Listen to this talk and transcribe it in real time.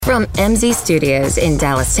From MZ Studios in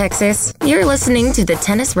Dallas, Texas, you're listening to the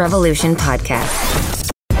Tennis Revolution podcast.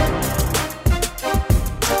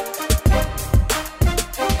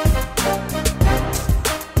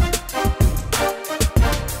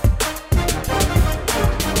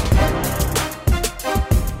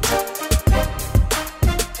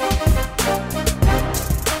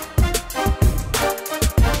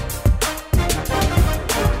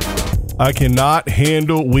 I cannot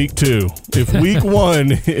handle week 2. If week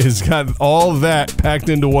 1 has got all that packed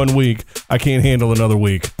into 1 week, I can't handle another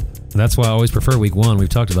week. That's why I always prefer week 1. We've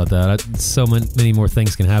talked about that. So many more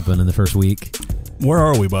things can happen in the first week. Where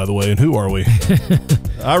are we, by the way, and who are we?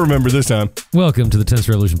 I remember this time. Welcome to the Tennis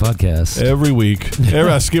Revolution podcast. Every week.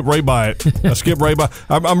 I skip right by it.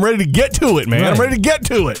 I'm ready to get to it, man. Right. I'm ready to get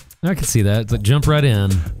to it. I can see that. It's like jump right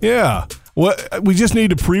in. Yeah. Well, we just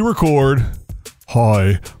need to pre-record.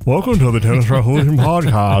 Hi, welcome to the Tennis Revolution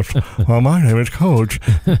podcast. My name is Coach.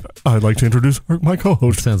 I'd like to introduce my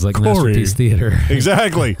co-host, Sounds like Corey. Masterpiece Theater.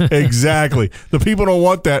 Exactly. The people don't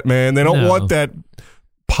want that, man. They don't want that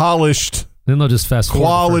polished, then they'll just fast forward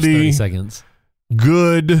quality, the first 30 seconds.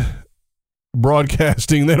 Good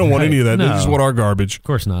broadcasting. They don't want any of that. No. They just want our garbage. Of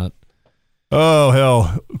course not. Oh,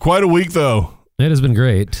 hell. Quite a week, though. It has been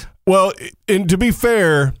great. Well, and to be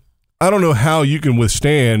fair, I don't know how you can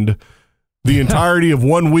withstand the entirety of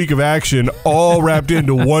 1 week of action all wrapped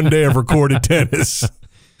into 1 day of recorded tennis.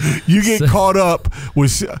 You get caught up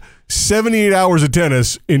with 78 hours of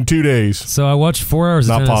tennis in 2 days. So I watched 4 hours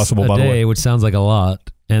of tennis a day, which sounds like a lot.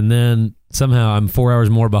 And then somehow I'm 4 hours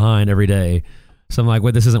more behind every day. So I'm like,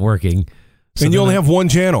 wait, this isn't working. So and you only have one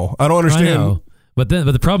channel. I don't understand. I know. But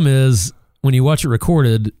the problem is when you watch it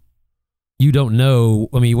recorded, you don't know.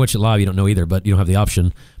 I mean, you watch it live, you don't know either, but you don't have the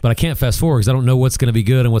option. But I can't fast forward because I don't know what's going to be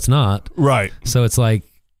good and what's not. Right. So it's like,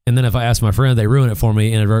 and then if I ask my friend, they ruin it for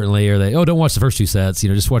me inadvertently, or they, don't watch the first 2 sets,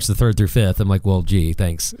 just watch the 3rd through 5th. I'm like, well, gee,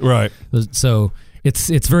 thanks. Right. So it's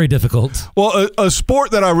very difficult. Well, a sport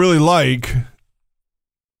that I really like,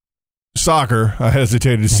 soccer. I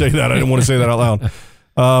hesitated to say that. I didn't want to say that out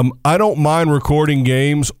loud. I don't mind recording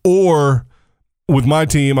games, or with my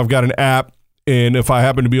team, I've got an app. And if I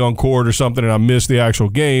happen to be on court or something and I miss the actual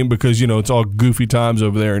game because, it's all goofy times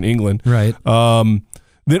over there in England. Right.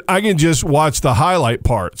 Then I can just watch the highlight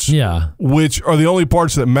parts. Yeah. Which are the only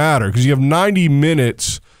parts that matter because you have 90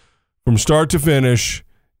 minutes from start to finish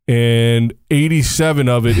and 87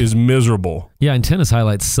 of it is miserable. Yeah, and tennis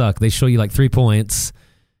highlights suck. They show you like 3 points.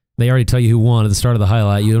 They already tell you who won at the start of the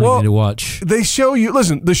highlight. You don't even need to watch. They show you,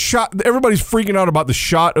 listen, the shot, everybody's freaking out about the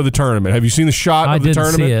shot of the tournament. Have you seen the shot of the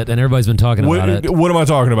tournament? I didn't see it, and everybody's been talking about it. What am I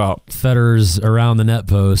talking about? Federer's around the net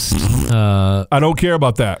post. I don't care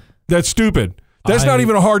about that. That's stupid. That's not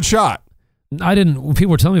even a hard shot. When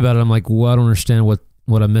people were telling me about it, I'm like, well, I don't understand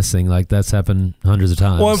what I'm missing. Like, that's happened hundreds of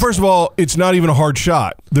times. Well, first of all, it's not even a hard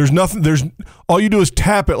shot. There's nothing, all you do is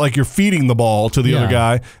tap it like you're feeding the ball to the other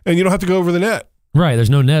guy, and you don't have to go over the net. Right, there's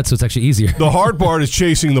no net, so it's actually easier. The hard part is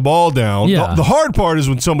chasing the ball down. Yeah. The hard part is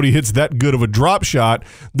when somebody hits that good of a drop shot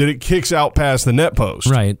that it kicks out past the net post.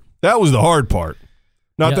 Right. That was the hard part.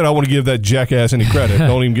 Not that I want to give that jackass any credit.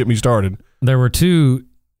 Don't even get me started. There were 2,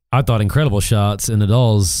 I thought, incredible shots in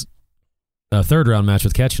Nadal's third round match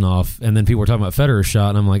with Kachanov, and then people were talking about Federer's shot,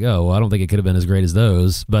 and I'm like, oh, well, I don't think it could have been as great as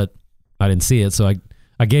those, but I didn't see it, so I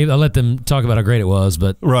let them talk about how great it was.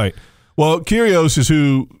 But right. Well, Kyrgios is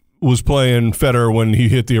who was playing Federer when he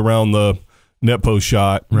hit the around the net post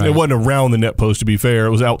shot. Right. It wasn't around the net post, to be fair.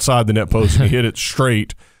 It was outside the net post, and he hit it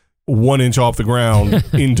straight 1 inch off the ground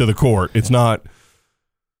into the court. It's not...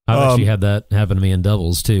 I've actually had that happen to me in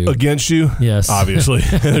doubles, too. Against you? Yes. Obviously.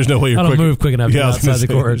 There's no way you're I don't move quick enough to get outside the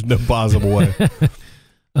court. There's no possible way.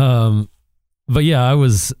 But yeah,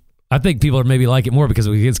 I think people are maybe like it more because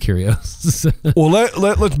it gets Kyrgios. Well,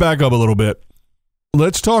 let's back up a little bit.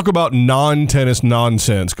 Let's talk about non-tennis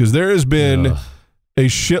nonsense, because there has been a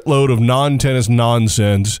shitload of non-tennis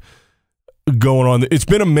nonsense going on. It's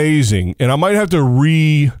been amazing, and I might have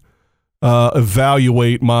to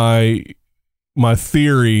evaluate my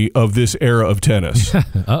theory of this era of tennis.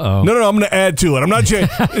 Uh-oh. No, I'm going to add to it. I'm not changing.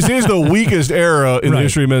 This is the weakest era in the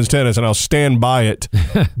history of men's tennis, and I'll stand by it,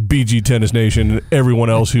 BG Tennis Nation, and everyone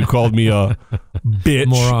else who called me a bitch.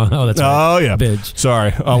 Moron. Oh, that's right. Oh, yeah. Bitch.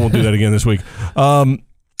 Sorry. I won't do that again this week.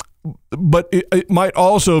 But it might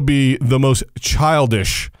also be the most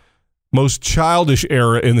childish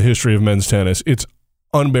era in the history of men's tennis. It's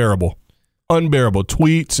unbearable.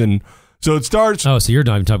 Tweets and... So it starts... Oh, so you're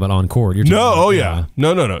not even talking about on court. You're yeah.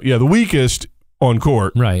 No. Yeah, the weakest on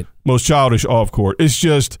court. Right. Most childish off court. It's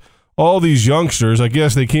just all these youngsters, I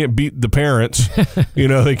guess they can't beat the parents.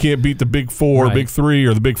 They can't beat the big four, right. big three,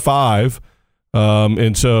 or the big five.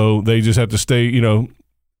 And so they just have to stay, in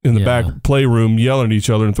the back playroom yelling at each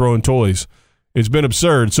other and throwing toys. It's been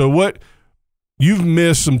absurd. So what? You've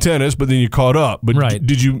missed some tennis, but then you caught up. But right.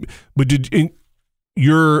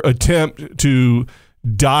 Your attempt to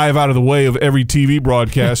dive out of the way of every TV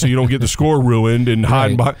broadcast so you don't get the score ruined and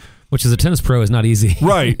hide behind. Which as a tennis pro is not easy.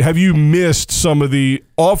 Right. Have you missed some of the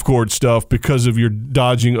off-court stuff because of your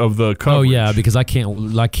dodging of the coverage? Oh, yeah, because I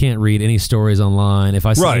can't read any stories online. If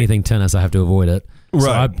I see anything tennis, I have to avoid it.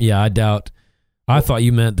 Right. So I doubt. I thought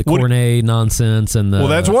you meant the Cornet nonsense and the. Well,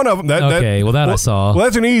 that's one of them. I saw. Well,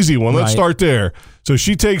 that's an easy one. Let's start there. So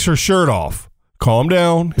she takes her shirt off. Calm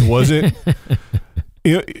down. It wasn't.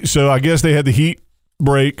 So I guess they had the heat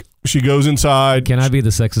break. She goes inside. Can I be the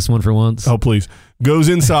sexist one for once? Oh, please. Goes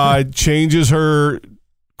inside, changes her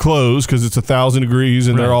clothes because it's 1,000 degrees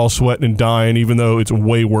and they're all sweating and dying, even though it's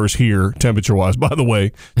way worse here, temperature-wise, by the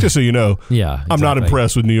way, just so you know. Yeah, exactly. I'm not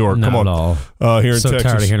impressed with New York. Not Come on. At all. Here in so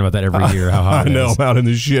Texas. Tired of hearing about that every year, how hot I know. it is. I'm out in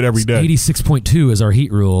this shit every day. 86.2 is our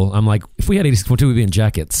heat rule. I'm like, if we had 86.2, we'd be in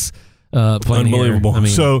jackets playing Unbelievable. Here. I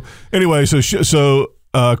mean, so anyway, so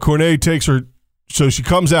Cornet takes her, so she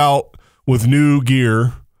comes out with new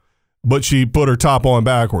gear, but she put her top on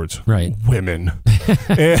backwards. Right. Women.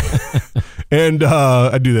 and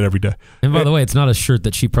I do that every day. And by the way, it's not a shirt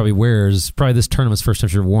that she probably wears. Probably this tournament's first time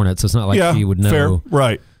she's worn it, so it's not like she would know.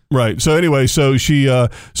 Fair. Right. So anyway, so she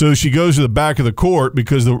goes to the back of the court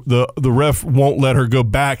because the ref won't let her go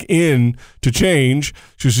back in to change.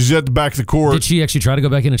 So she's at the back of the court. Did she actually try to go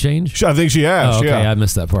back in to change? I think she has. Oh, okay, yeah. I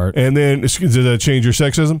missed that part. And then did that change your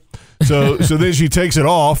sexism? So then she takes it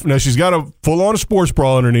off. Now she's got a full on sports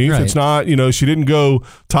bra underneath. Right. It's not, she didn't go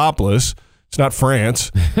topless. It's not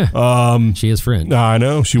France. She is French. I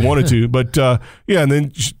know she wanted to, but and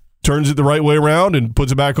then she turns it the right way around and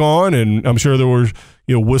puts it back on. And I'm sure there was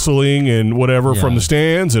whistling and whatever from the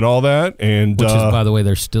stands and all that. And which is, by the way,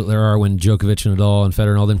 there are when Djokovic and Nadal and Federer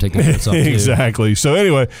and all them take their shirts off too. Exactly. So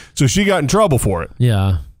anyway, so she got in trouble for it.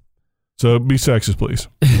 Yeah. So be sexist, please.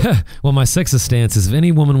 Well, my sexist stance is if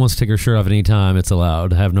any woman wants to take her shirt off at any time, it's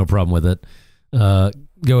allowed. I have no problem with it.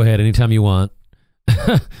 Go ahead anytime you want.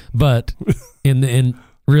 But in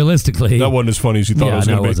realistically, that wasn't as funny as you thought it was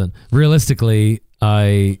going to be. It wasn't. Realistically,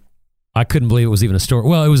 I couldn't believe it was even a story.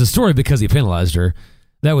 Well, it was a story because he penalized her.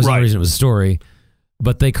 That was the reason it was a story.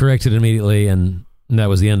 But they corrected it immediately, and that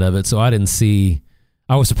was the end of it. So I didn't see.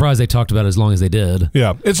 I was surprised they talked about it as long as they did.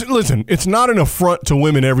 Yeah. It's not an affront to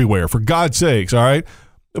women everywhere, for God's sakes, all right?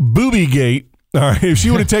 Boobygate, all right? If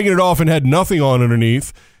she would have taken it off and had nothing on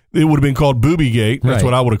underneath, it would have been called Boobygate. That's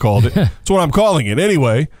what I would have called it. That's what I'm calling it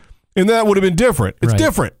anyway. And that would have been different. It's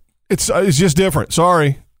different. It's just different.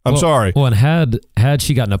 Sorry. I'm sorry. Well, and had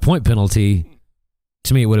she gotten a point penalty,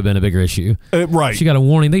 to me it would have been a bigger issue. Right. She got a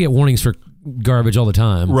warning. They get warnings for garbage all the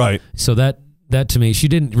time. Right. So that to me, she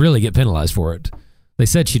didn't really get penalized for it. They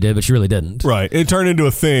said she did, but she really didn't. Right. It turned into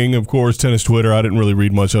a thing, of course, tennis Twitter. I didn't really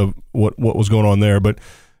read much of what was going on there, but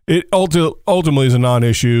it ultimately is a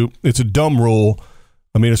non-issue. It's a dumb rule.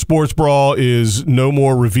 I mean, a sports bra is no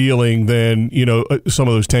more revealing than, some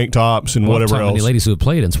of those tank tops and whatever else. Many ladies who have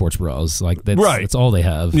played in sports bras, like that's all they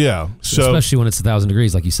have. Yeah. So especially when it's 1,000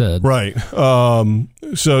 degrees, like you said. Right.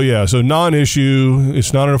 So non-issue.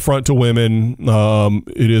 It's not an affront to women.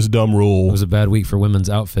 It is a dumb rule. It was a bad week for women's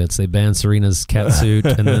outfits. They banned Serena's cat suit,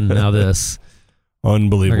 and then now this.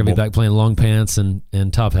 Unbelievable. They're going to be back playing long pants and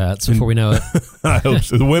top hats before we know it. I hope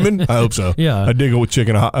so. The women? I hope so. Yeah. I dig it with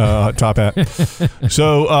chicken top hat.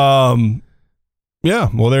 So,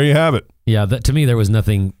 well, there you have it. Yeah, to me, there was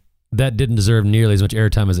nothing that didn't deserve nearly as much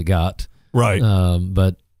airtime as it got. Right.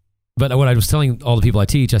 But what I was telling all the people I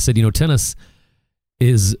teach, I said, tennis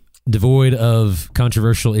is devoid of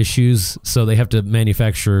controversial issues, so they have to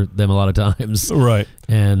manufacture them a lot of times. Right.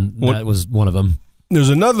 And that was one of them. There's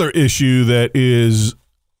another issue that is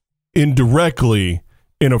indirectly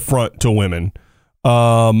an affront to women,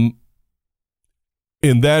 and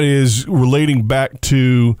that is relating back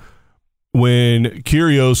to when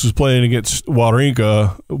Kyrgios was playing against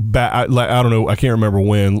Wawrinka. I don't know, I can't remember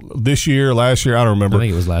when. This year, last year, I don't remember. I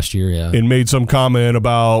think it was last year, yeah. And made some comment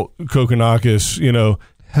about Kokkinakis,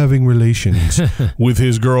 having relations with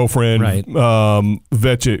his girlfriend, right.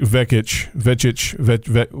 Vekic,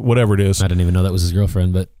 whatever it is. I didn't even know that was his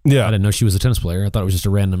girlfriend, but yeah. I didn't know she was a tennis player. I thought it was just a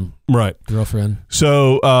random girlfriend.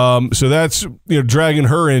 So that's dragging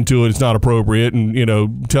her into it. It's not appropriate,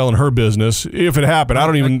 and telling her business. If it happened, I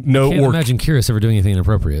don't even know. I can't imagine Kyrgios ever doing anything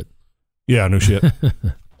inappropriate. Yeah, no shit.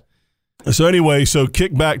 So anyway,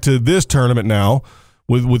 kick back to this tournament now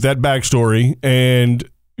with that backstory, and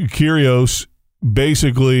Kyrgios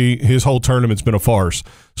basically his whole tournament's been a farce,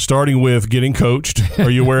 starting with getting coached. Are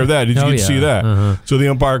you aware of that? Did you see that? Uh-huh. So the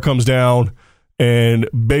umpire comes down and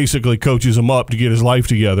basically coaches him up to get his life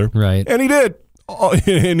together. Right. And he did.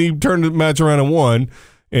 And he turned the match around and won.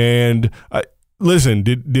 And listen,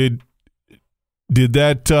 did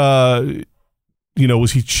that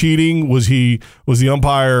was he cheating? Was the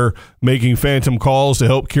umpire making phantom calls to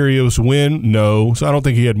help Kyrgios win? No. So I don't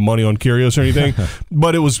think he had money on Kyrgios or anything.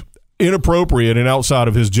 But it was inappropriate and outside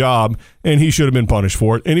of his job, and he should have been punished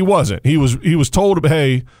for it. And he wasn't. He was told,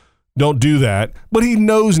 hey, don't do that. But he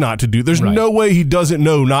knows not to do. There's no way he doesn't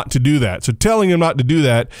know not to do that. So telling him not to do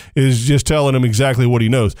that is just telling him exactly what he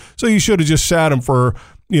knows. So you should have just sat him for,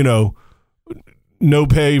 no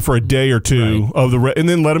pay for a day or two of and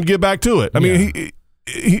then let him get back to it. I mean,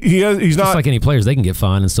 he's not just like any players. They can get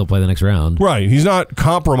fined and still play the next round. Right. He's not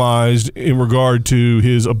compromised in regard to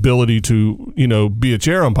his ability to, be a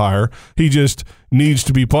chair umpire. He just needs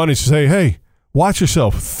to be punished to say, hey, watch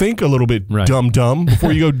yourself. Think a little bit dumb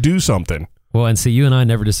before you go do something. Well, and see, you and I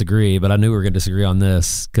never disagree, but I knew we were going to disagree on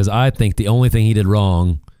this because I think the only thing he did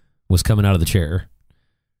wrong was coming out of the chair.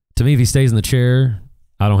 To me, if he stays in the chair,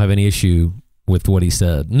 I don't have any issue with what he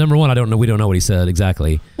said. Number one, we don't know what he said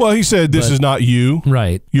exactly. Well, he said, this is not you.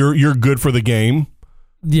 Right. You're good for the game.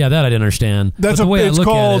 Yeah, that I didn't understand. It's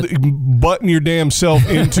called button your damn self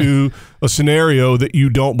into a scenario that you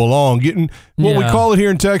don't belong. We call it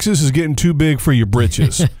here in Texas is getting too big for your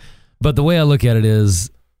britches. But the way I look at it is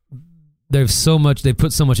they put so much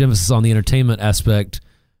emphasis on the entertainment aspect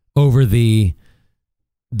over the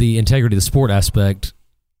integrity of the sport aspect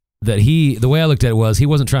that the way I looked at it was he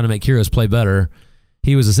wasn't trying to make Kyrgios play better.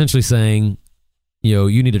 He was essentially saying,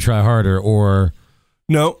 you need to try harder or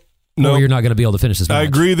no, you're not going to be able to finish this match. I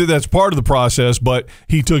agree that that's part of the process, but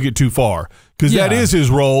he took it too far because that is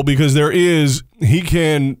his role because he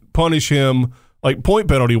can punish him like point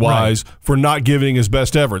penalty wise for not giving his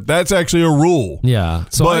best effort. That's actually a rule. Yeah.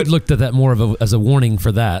 So I looked at that more as a warning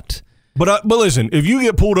for that. But listen, if you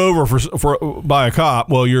get pulled over by a cop,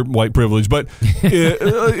 well, you're white privilege. But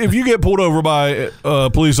if you get pulled over by a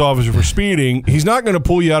police officer for speeding, he's not going to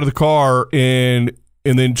pull you out of the car and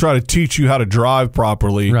then try to teach you how to drive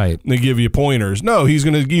properly. Right. And give you pointers. No, he's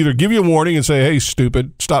going to either give you a warning and say, "Hey,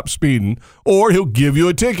 stupid, stop speeding," or he'll give you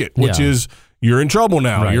a ticket, which is you're in trouble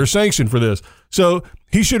now. Right. You're sanctioned for this. So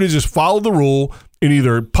he should have just followed the rule and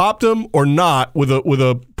either popped him or not with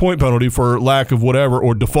a point penalty for lack of whatever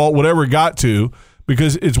or default, whatever it got to,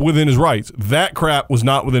 because it's within his rights. That crap was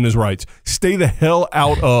not within his rights. Stay the hell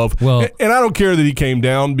out of. Well, and I don't care that he came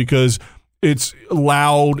down because it's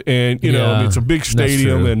loud and, it's a big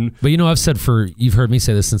stadium. But I've said you've heard me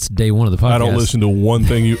say this since day one of the podcast. I don't listen to one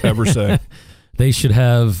thing you ever say. They should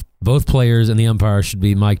have both players and the umpire should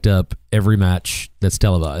be mic'd up every match that's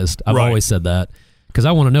televised. I've always said that because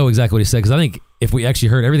I want to know exactly what he said because I think if we actually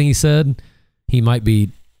heard everything he said, it might be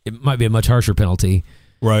a much harsher penalty.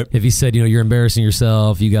 Right. If he said, you're embarrassing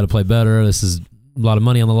yourself, you got to play better, this is a lot of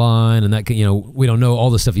money on the line, and that we don't know all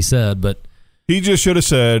the stuff he said, but he just should have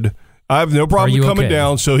said, I have no problem coming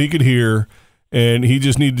down so he could hear, and he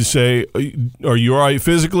just needed to say, are you all right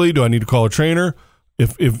physically? Do I need to call a trainer?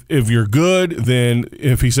 If you're good, then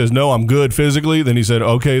if he says, no, I'm good physically, then he said,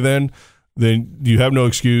 okay, then you have no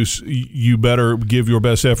excuse. You better give your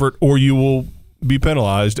best effort or you will be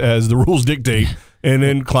penalized as the rules dictate, and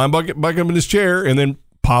then climb back up in his chair and then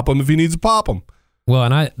pop him if he needs to pop him. Well,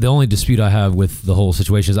 and the only dispute I have with the whole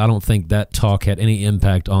situation is I don't think that talk had any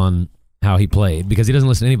impact on how he played because he doesn't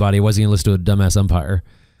listen to anybody. Why is he going to listen to a dumbass umpire?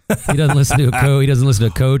 He doesn't listen to a coach. He doesn't listen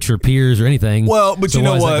to a coach or peers or anything. Well, but so you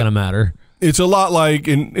know why is what? that going to matter? It's a lot like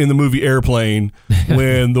in the movie Airplane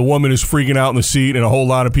when the woman is freaking out in the seat and a whole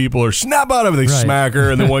lot of people are snap out of it. They smack her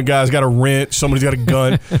and then one guy's got a wrench, somebody's got a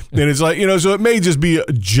gun. And it's like, so it may just be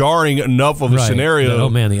jarring enough of a scenario. Oh,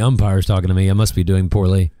 man, the umpire's talking to me. I must be doing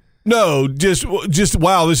poorly. No, just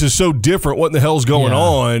wow, this is so different. What in the hell's going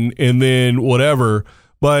on? And then whatever.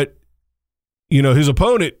 But, his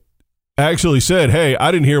opponent actually said, hey,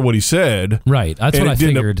 I didn't hear what he said. Right. That's what I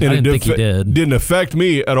figured. I didn't think he did. Didn't affect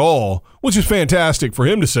me at all, which is fantastic for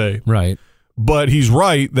him to say. Right. But he's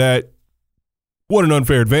right that what an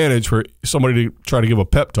unfair advantage for somebody to try to give a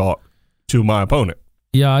pep talk to my opponent.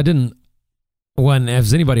 Yeah, I didn't.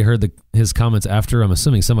 Has anybody heard his comments after? I'm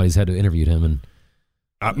assuming somebody's had to interview him and.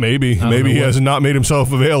 Maybe he has not made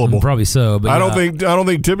himself available. Probably so, but I don't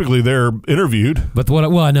think typically they're interviewed. But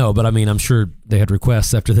I know, but I mean, I'm sure they had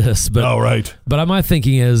requests after this. But right. But my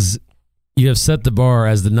thinking is, you have set the bar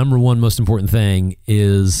as the number one most important thing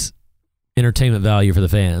is entertainment value for the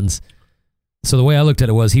fans. So the way I looked at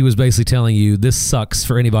it was, he was basically telling you, this sucks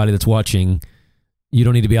for anybody that's watching. You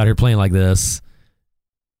don't need to be out here playing like this.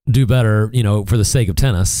 do better, for the sake of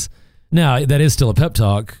tennis. Now, that is still a pep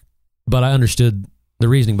talk, but I understood the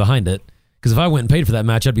reasoning behind it. Because if I went and paid for that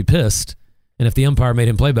match, I'd be pissed. And if the umpire made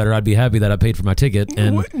him play better, I'd be happy that I paid for my ticket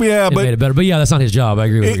and it made it better. But yeah, that's not his job. I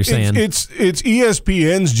agree with what you're saying. It's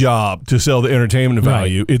ESPN's job to sell the entertainment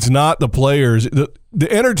value. Right. It's not the players.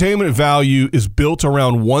 The entertainment value is built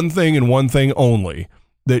around one thing and one thing only,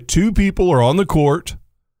 that two people are on the court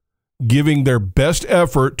giving their best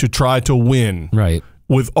effort to try to win. Right.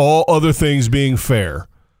 With all other things being fair.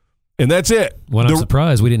 And that's it. Well, I'm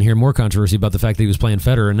surprised we didn't hear more controversy about the fact that he was playing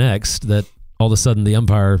Federer next, that all of a sudden the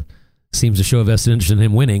umpire seems to show a vested interest in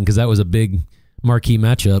him winning, because that was a big marquee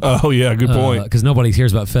matchup. Oh, yeah, good point. Because nobody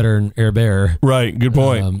hears about Federer and Herbert. Right, good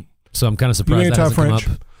point. So I'm kind of surprised that hasn't French?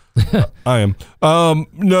 come up. I am.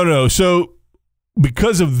 No. So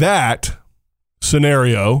because of that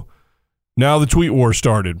scenario, now the tweet war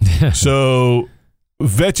started. So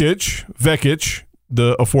Vekic,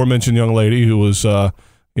 the aforementioned young lady who was,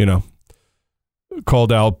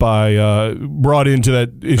 called out by, brought into that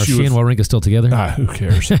issue. Are she and Wawrinka still together? Who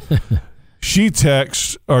cares? She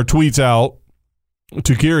tweets out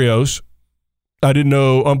to Kyrgios, "I didn't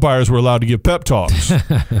know umpires were allowed to give pep talks."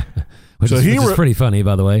 which is pretty funny,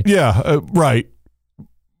 by the way. Yeah, right.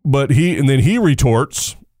 But he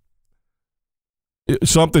retorts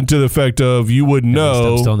something to the effect of, "You wouldn't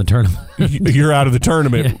know. Still in the tournament. You're out of the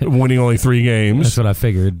tournament, winning only 3 games." That's what I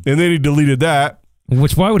figured. And then he deleted that.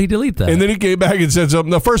 Why would he delete that? And then he came back and said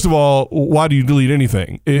something. Now, first of all, why do you delete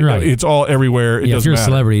anything? Right. It's all everywhere. It doesn't if you're matter. A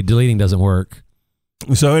celebrity, deleting doesn't work.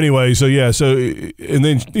 So anyway, and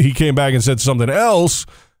then he came back and said something else.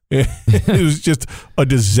 It was just a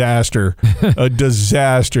disaster. A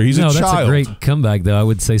disaster. He's a child. That's a great comeback, though. I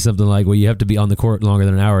would say something like, well, you have to be on the court longer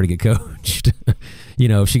than an hour to get coached.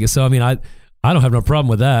 If she gets, so I mean, I don't have no problem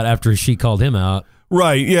with that after she called him out.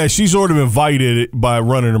 Right. Yeah, she sort of invited it by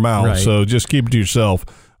running her mouth. Right. So just keep it to yourself.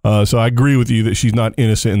 So I agree with you that she's not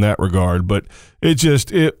innocent in that regard, but it's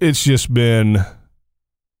just been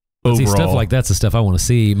overall. See, stuff like that's the stuff I want to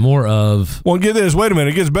see more of. Well, get this. Wait a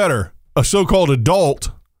minute. It gets better. A so-called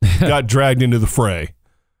adult got dragged into the fray.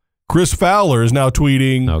 Chris Fowler is now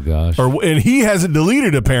tweeting. Oh gosh. And he hasn't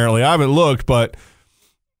deleted apparently. I haven't looked, but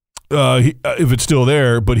if it's still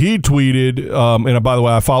there, but he tweeted, and by the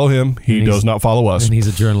way, I follow him. He does not follow us. And he's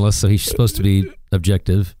a journalist, so he's supposed to be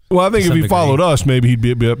objective. Well, I think if he followed us, maybe he'd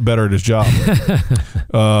be a bit better at his job.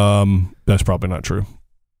 That's probably not true.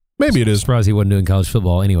 Maybe it is. Surprised he wasn't doing college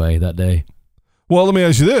football anyway that day. Well, let me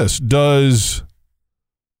ask you this. Does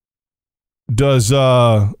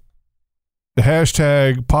the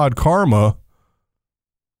hashtag pod karma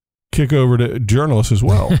kick over to journalists as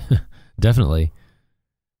well? Definitely.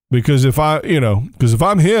 Because if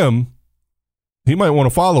I'm him, he might want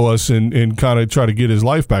to follow us and kind of try to get his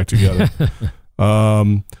life back together.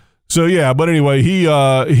 So yeah, but anyway,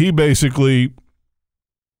 he basically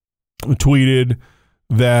tweeted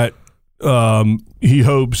that he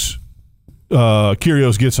hopes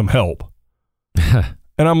Kyrgios gets some help.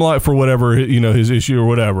 And I'm like, for whatever, his issue or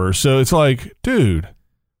whatever. So it's like, dude,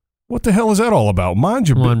 what the hell is that all about? Mind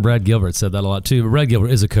your business. Brad Gilbert said that a lot too, but Brad Gilbert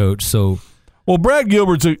is a coach, so. Well, Brad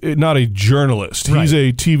Gilbert's not a journalist. Right. He's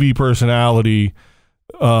a TV personality.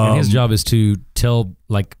 And his job is to tell,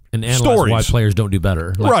 and analyze stories. Why players don't do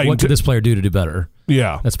better. Right. What could this player do to do better?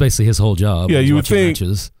 Yeah. That's basically his whole job. Yeah, you would think.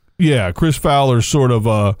 Matches. Yeah, Chris Fowler's sort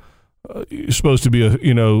of supposed to be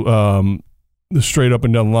the straight up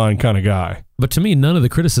and down the line kind of guy. But to me, none of the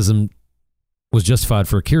criticism was justified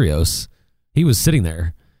for Kyrgios. He was sitting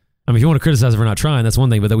there. I mean, if you want to criticize him for not trying, that's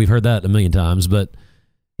one thing, but we've heard that a million times. But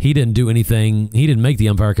he didn't do anything. He didn't make the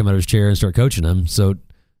umpire come out of his chair and start coaching him. So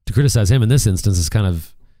to criticize him in this instance is kind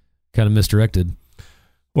of misdirected.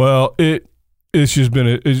 Well, it's just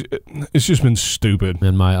been stupid.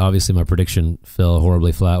 And my prediction fell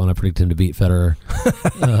horribly flat when I predicted him to beat Federer.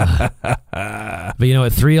 But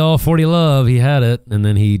at 3-all, 40 love, he had it, and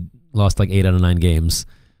then he lost 8 out of 9 games.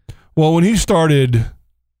 Well, when he started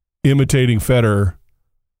imitating Federer,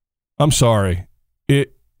 I'm sorry.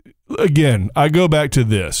 I go back to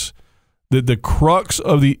this. That the crux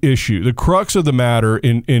of the issue, the crux of the matter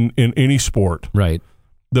in any sport, right?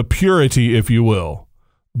 The purity, if you will,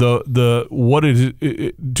 the what it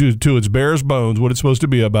is to its barest bones, what it's supposed to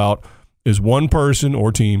be about is one person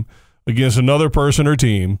or team against another person or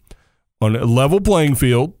team on a level playing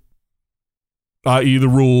field, i.e. the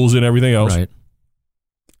rules and everything else, right?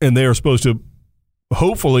 And they are supposed to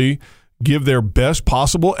hopefully give their best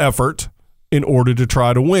possible effort in order to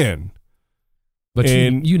try to win. But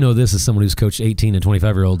you know this as someone who's coached 18 and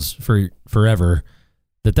 25-year-olds for forever,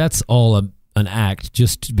 that's all an act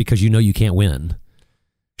just because you can't win.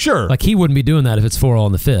 Sure. Like, he wouldn't be doing that if it's 4-all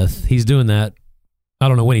in the fifth. He's doing that. I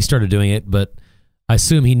don't know when he started doing it, but I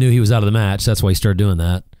assume he knew he was out of the match. That's why he started doing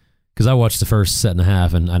that. Because I watched the first set and a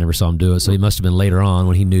half, and I never saw him do it, so he must have been later on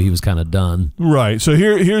when he knew he was kind of done. Right. So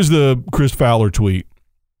here's the Chris Fowler tweet.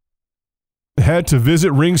 Had to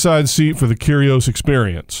visit ringside seat for the Kyrgios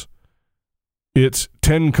experience. It's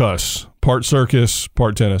 10 cuss, part circus,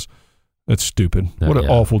 part tennis. That's stupid. What an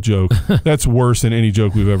awful joke. That's worse than any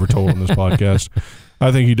joke we've ever told on this podcast.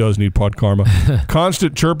 I think he does need pod karma.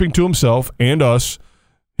 Constant chirping to himself and us.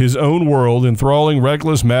 His own world, enthralling,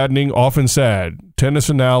 reckless, maddening, often sad. Tennis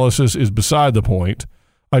analysis is beside the point.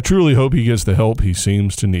 I truly hope he gets the help he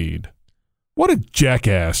seems to need. What a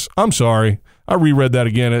jackass. I'm sorry. I reread that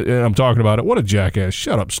again, and I'm talking about it. What a jackass.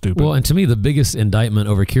 Shut up, stupid. Well, and to me, the biggest indictment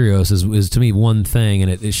over Kyrgios is to me one thing, and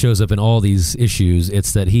it shows up in all these issues.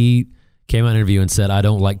 It's that he came out in an interview and said, I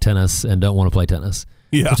don't like tennis and don't want to play tennis.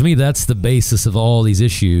 Yeah. So to me, that's the basis of all these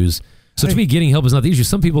issues. So to me, getting help is not the issue.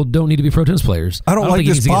 Some people don't need to be pro tennis players. I don't like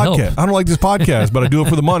this podcast. I don't like this podcast, but I do it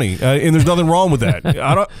for the money, and there's nothing wrong with that.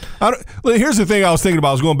 I don't. Here's the thing I was thinking about.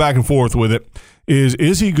 I was going back and forth with it.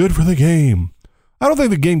 Is he good for the game? I don't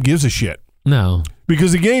think the game gives a shit. No,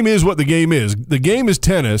 because the game is what the game is. The game is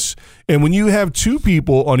tennis, and when you have two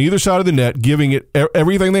people on either side of the net giving it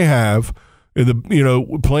everything they have,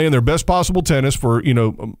 playing their best possible tennis for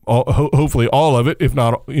hopefully all of it, if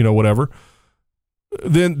not whatever.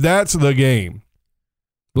 Then that's the game.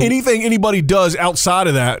 Anything anybody does outside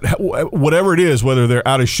of that, whatever it is, whether they're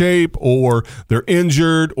out of shape or they're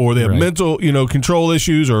injured or they have mental, control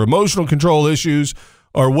issues or emotional control issues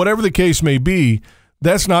or whatever the case may be,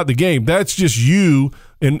 that's not the game. That's just you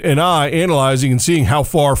and I analyzing and seeing how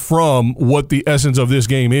far from what the essence of this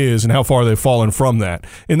game is and how far they've fallen from that.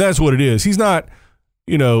 And that's what it is. He's not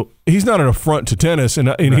he's not an affront to tennis, and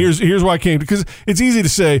here's why I came, because it's easy to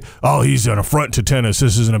say, oh, he's an affront to tennis,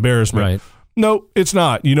 this is an embarrassment. Right. No, it's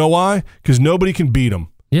not. You know why? Because nobody can beat him.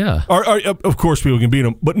 Yeah. Of course people can beat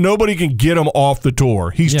him, but nobody can get him off the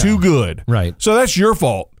tour. He's too good. Right. So that's your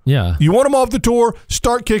fault. Yeah. You want him off the tour,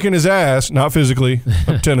 start kicking his ass, not physically,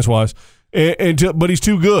 tennis-wise, but he's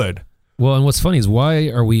too good. Well, and what's funny is, why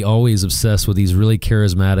are we always obsessed with these really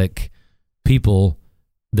charismatic people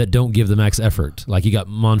that don't give the max effort? Like, you got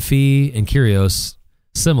Monfils and Kyrgios,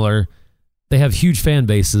 similar. They have huge fan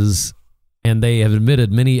bases, and they have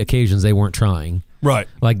admitted many occasions they weren't trying. Right.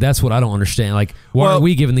 Like, that's what I don't understand. Like, why are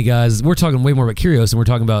we giving the guys... We're talking way more about Kyrgios, and we're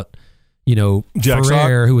talking about, Jack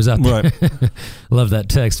Ferrer, who was out there. Right. Love that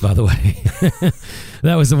text, by the way.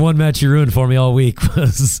 That was the one match you ruined for me all week.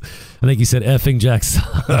 Was, I think you said effing Jack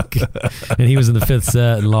Sock. And he was in the fifth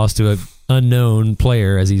set and lost to an unknown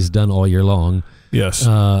player, as he's done all year long. Yes.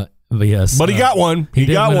 But he got one. He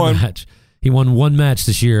got one. Match. He won one match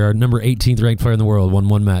this year. Our number 18th ranked player in the world won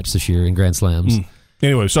one match this year in Grand Slams.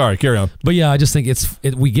 Anyway, sorry, carry on. But yeah, I just think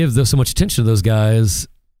we give so much attention to those guys.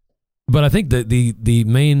 But I think that the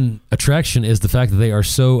main attraction is the fact that they are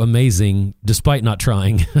so amazing despite not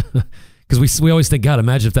trying. Because we always think, God,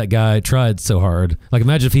 imagine if that guy tried so hard. Like,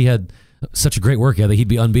 imagine if he had such a great work ethic, he'd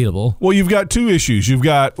be unbeatable. Well, you've got two issues. You've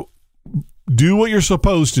got do what you're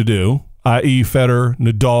supposed to do, i.e. Federer,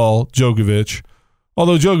 Nadal, Djokovic.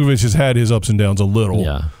 Although Djokovic has had his ups and downs a little.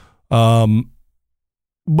 Yeah.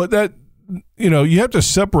 But that, you have to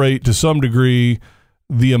separate to some degree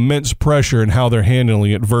the immense pressure and how they're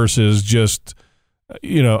handling it versus just,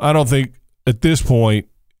 I don't think at this point,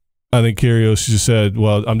 I think Kyrgios just said,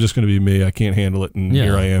 well, I'm just going to be me. I can't handle it, and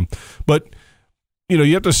here I am. But,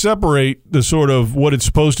 you have to separate the sort of what it's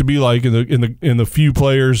supposed to be like in the few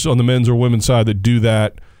players on the men's or women's side that do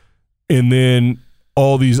that, and then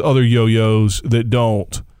all these other yo-yos that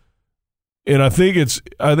don't. And I think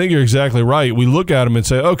you're exactly right. We look at him and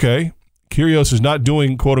say, okay, Kyrgios is not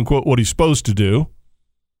doing, quote unquote, what he's supposed to do,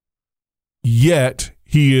 yet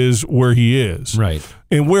he is where he is. Right.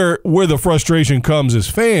 And where the frustration comes as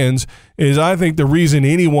fans is, I think the reason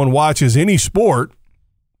anyone watches any sport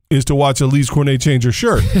is to watch Elise Cornet change her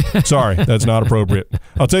shirt. Sorry, that's not appropriate.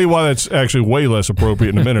 I'll tell you why that's actually way less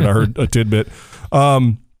appropriate in a minute. I heard a tidbit.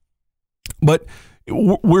 But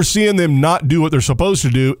we're seeing them not do what they're supposed to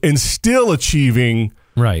do and still achieving.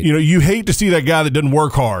 Right. You hate to see that guy that doesn't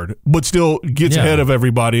work hard but still gets ahead of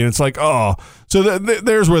everybody, and it's like, oh. So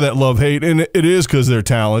there's where that love-hate, and it is because they're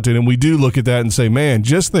talented, and we do look at that and say, man,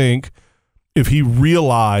 just think if he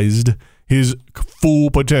realized his full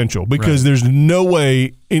potential, because there's no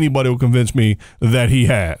way anybody will convince me that he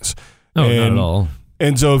has. No, not at all.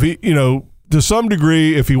 And so if he, to some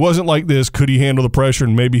degree, if he wasn't like this, could he handle the pressure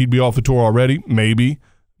and maybe he'd be off the tour already? Maybe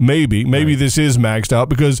this is maxed out,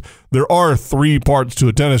 because there are three parts to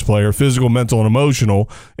a tennis player: physical, mental, and emotional.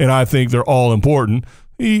 And I think they're all important.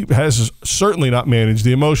 he has certainly not managed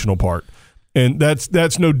the emotional part. And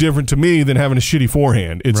that's no different to me than having a shitty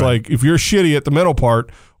forehand. It's Right. like if you're shitty at the mental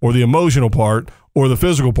part or the emotional part or the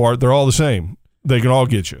physical part, they're all the same. They can all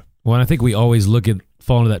get you. Well, and I think we always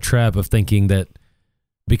fall into that trap of thinking that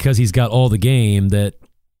because he's got all the game that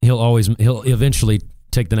he'll eventually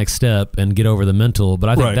take the next step and get over the mental. But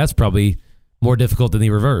I think that's probably more difficult than the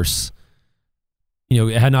reverse.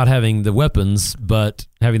 Not having the weapons, but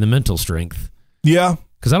having the mental strength. Yeah.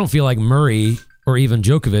 Because I don't feel like Murray or even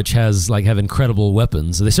Djokovic have incredible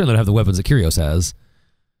weapons. They certainly don't have the weapons that Kyrgios has.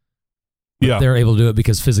 Yeah. They're able to do it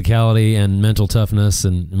because physicality and mental toughness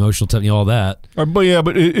and emotional toughness, all that.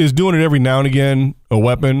 But is doing it every now and again a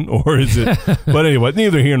weapon, or is it? But anyway,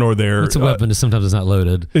 neither here nor there. It's a weapon, just sometimes it's not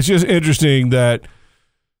loaded. It's just interesting that,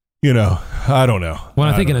 I don't know. Well,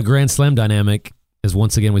 I think in a Grand Slam dynamic, as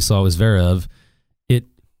once again we saw with Zverev,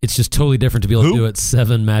 it's just totally different to be able to do it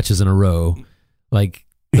 7 matches in a row. Like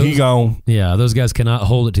he gone. Yeah, those guys cannot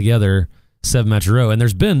hold it together 7 matches in a row. And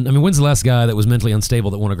there's been, when's the last guy that was mentally unstable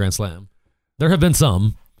that won a Grand Slam? There have been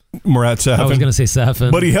some. Murat Safin. I was going to say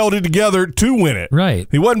Safin. But he held it together to win it. Right.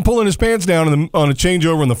 He wasn't pulling his pants down on a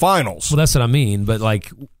changeover in the finals. Well, that's what I mean. But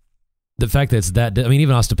the fact that it's that,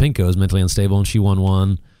 even Ostapenko is mentally unstable and she won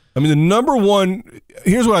one. The number one,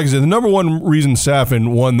 here's what I can say. The number one reason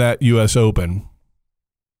Safin won that U.S. Open,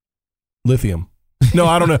 lithium. No,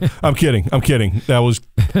 I don't know. I'm kidding. I thought it was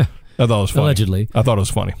funny. Allegedly. I thought it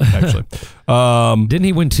was funny, actually. Didn't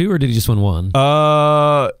he win 2 or did he just win 1?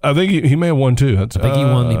 I think he may have won 2. I think he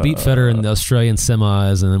won. He beat Federer in the Australian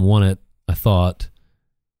semis and then won it, I thought.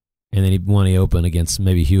 And then he won the Open against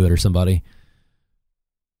maybe Hewitt or somebody.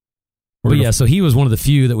 But yeah, so he was one of the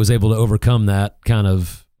few that was able to overcome that kind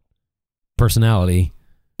of personality.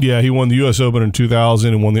 Yeah, he won the U.S. Open in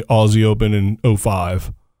 2000 and won the Aussie Open in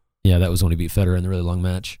 2005. Yeah, that was when he beat Federer in the really long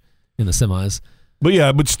match in the semis.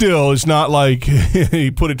 But still, it's not like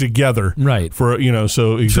he put it together. Right.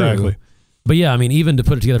 So exactly. True. But yeah, even to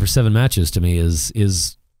put it together for 7 matches to me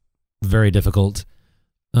is very difficult.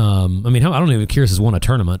 I don't even Kyrgios has won a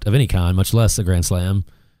tournament of any kind, much less a Grand Slam.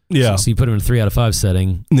 Yeah. So you put him in a 3 out of 5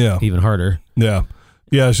 setting. Yeah. Even harder. Yeah.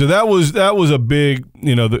 Yeah. So that was a big,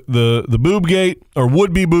 the boob gate or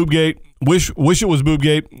would be boob gate. Wish it was boob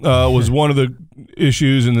gate was one of the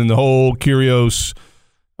issues, and then the whole Kyrgios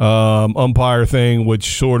umpire thing,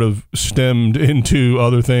 which sort of stemmed into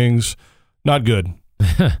other things. Not good.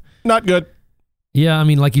 Not good. Yeah,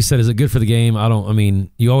 like you said, is it good for the game?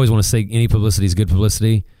 You always want to say any publicity is good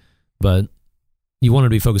publicity, but you want to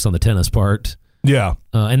be focused on the tennis part. Yeah.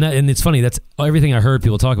 And it's funny, that's everything I heard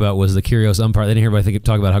people talk about was the Kyrgios umpire. They didn't hear anybody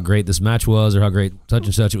talk about how great this match was or how great such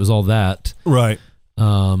and such. It was all that. Right. So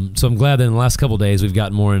I'm glad that in the last couple of days we've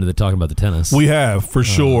gotten more into the talking about the tennis. We have, for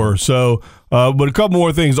sure. So, but a couple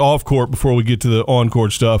more things off court before we get to the on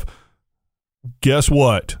court stuff. Guess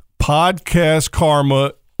what? Podcast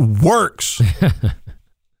karma works.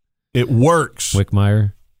 It works.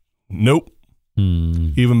 Wickmeyer? Nope.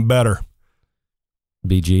 Even better.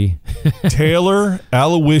 BG? Taylor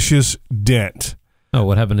Aloysius Dent. Oh,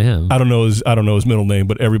 what happened to him? I don't know his middle name,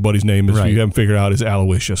 but everybody's name, if you haven't figured out, is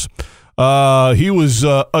Aloysius. He was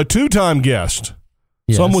a 2-time guest.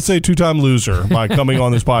 Yes. Some would say 2-time loser by coming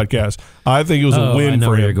on this podcast. I think it was a win I know for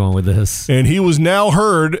where him. you're going with this. And he was now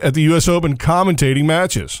heard at the U.S. Open commentating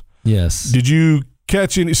matches. Yes. Did you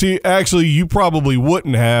catch any? See, actually, you probably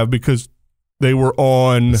wouldn't have because they were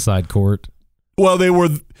on side court. Well, they were,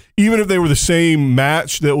 even if they were the same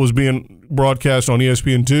match that was being broadcast on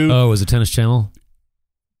ESPN2. Oh, it was a Tennis Channel?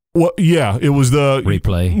 Well, yeah, it was the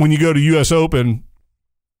replay. When you go to U.S. Open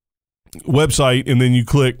website and then you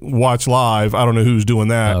click watch live, I don't know who's doing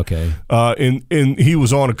that. Okay. And he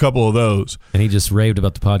was on a couple of those. And he just raved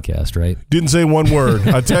about the podcast, right? Didn't say one word.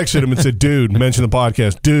 I texted him and said, dude, mention the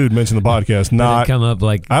podcast. Dude, mention the podcast. Not come up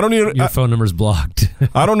like I don't even, your phone number's blocked.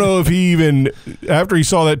 I don't know if he even, after he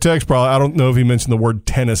saw that text, probably, I don't know if he mentioned the word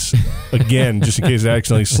tennis again, just in case it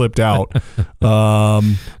accidentally slipped out.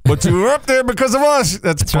 But you were up there because of us.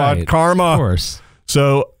 That's right. Karma. Of course.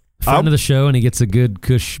 So, friend of the show, and he gets a good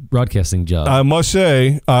cush broadcasting job. I must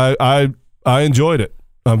say, I enjoyed it.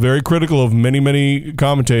 I'm very critical of many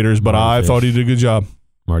commentators, but I thought he did a good job.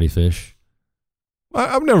 Marty Fish.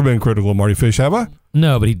 I've never been critical of Marty Fish, have I?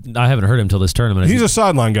 No, but I haven't heard him until this tournament. He's a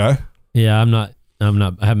sideline guy. Yeah, I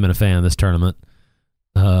haven't been a fan of this tournament.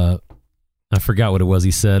 I forgot what it was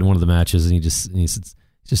he said in one of the matches, and he just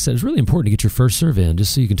said it's really important to get your first serve in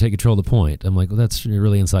just so you can take control of the point. I'm like, well, that's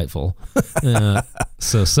really insightful.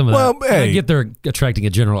 So some of that, hey. I get they're attracting a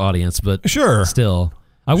general audience, but sure, still,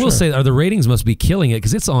 I will say the ratings must be killing it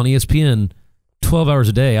because it's on ESPN 12 hours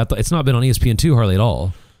a day. It's not been on ESPN2 hardly at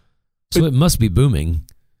all, so it must be booming.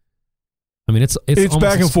 I mean, it's almost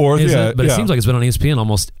back and forth, yeah. But it seems like it's been on ESPN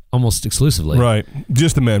almost exclusively. Right.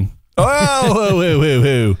 Just the men. Oh,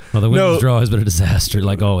 whoa. Well, the women's draw has been a disaster,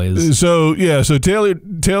 like always. So Taylor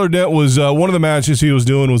Dent was one of the matches he was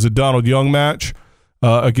doing was a Donald Young match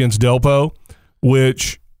against Delpo,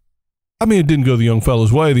 which, I mean, it didn't go the young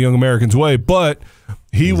fella's way, the young American's way, but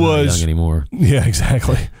He's not young anymore. Yeah,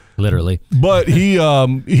 exactly. Literally. But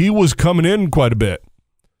he was coming in quite a bit.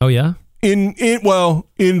 Oh yeah. In different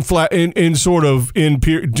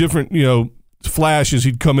flashes,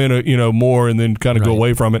 he'd come in more and then kind of go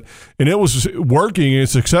away from it, and it was working and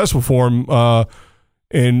successful for him.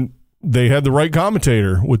 And they had the right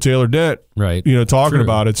commentator with Taylor Dent, right? Talking True.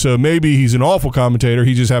 about it. So maybe he's an awful commentator.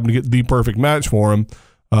 He just happened to get the perfect match for him.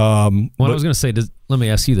 I was going to say, let me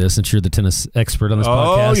ask you this, since you're the tennis expert on this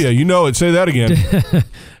podcast. Oh yeah, say that again.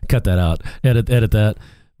 Cut that out. Edit that.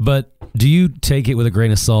 But do you take it with a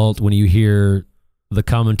grain of salt when you hear the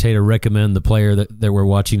commentator recommend the player that we're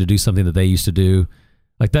watching to do something that they used to do?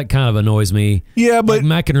 Like, that kind of annoys me. Yeah, but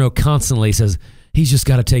like McEnroe constantly says he's just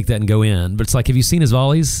got to take that and go in. But it's like, have you seen his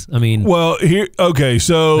volleys? I mean, well,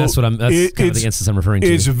 so that's kind of the instance I'm referring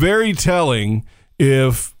to. It's very telling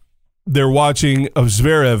if they're watching a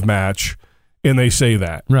Zverev match and they say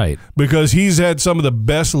that. Right. Because he's had some of the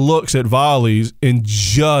best looks at volleys and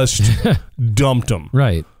just dumped them.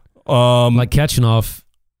 Right. Like Kachanov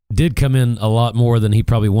did come in a lot more than he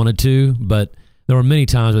probably wanted to, but there were many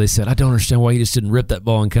times where they said, I don't understand why he just didn't rip that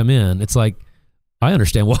ball and come in. It's like, I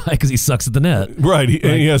understand why, because he sucks at the net. Right.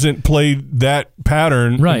 He hasn't played that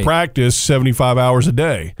pattern in practice 75 hours a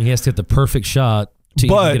day. And he has to hit the perfect shot to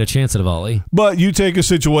even get a chance at a volley. But you take a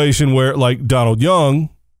situation where, like Donald Young,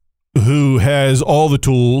 who has all the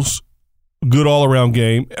tools, good all-around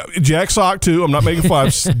game. Jack Sock, too. I'm not making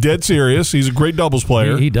fun. I'm dead serious. He's a great doubles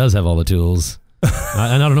player. He does have all the tools.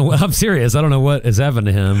 And I don't know. I'm serious. I don't know what has happened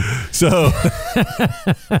to him. So,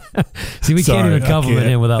 see, we can't even compliment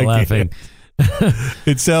him without laughing.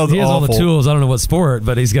 It sounds He has awful. all the tools. I don't know what sport,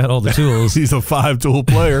 but he's got all the tools. He's a 5-tool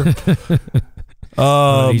player.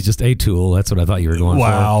 He's just a tool. That's what I thought you were going for.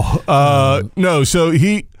 Wow. No, so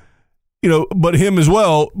he, but him as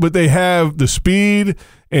well, but they have the speed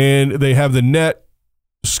and they have the net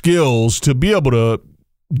skills to be able to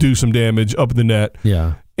do some damage up the net.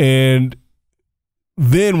 Yeah. And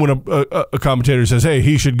then when a commentator says, hey,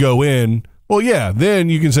 he should go in, well, yeah, then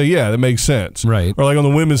you can say, yeah, that makes sense. Right. Or like on the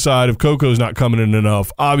women's side, if Coco's not coming in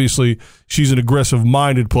enough, obviously she's an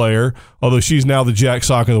aggressive-minded player, although she's now the Jack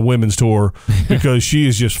Sock of the women's tour because she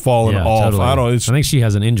is just falling off. Totally. I think she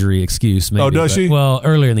has an injury excuse. Maybe, does she? Well,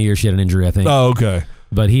 earlier in the year she had an injury, I think. Oh, okay.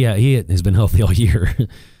 But he has been healthy all year.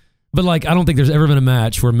 But like, I don't think there's ever been a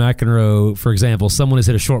match where McEnroe, for example, someone has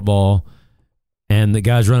hit a short ball and the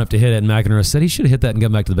guys run up to hit it, and McEnroe said he should have hit that and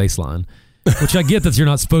gone back to the baseline. Which I get that you're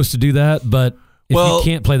not supposed to do that, but if you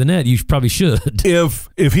can't play the net, you probably should.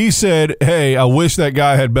 If he said, hey, I wish that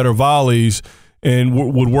guy had better volleys and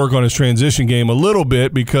would work on his transition game a little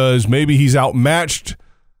bit because maybe he's outmatched.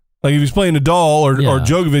 Like if he's playing Nadal or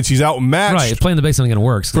Djokovic, he's outmatched. Right, playing the baseline going to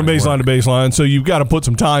work. From baseline to baseline, so you've got to put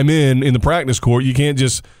some time in the practice court. You can't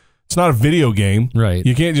just... It's not a video game. Right.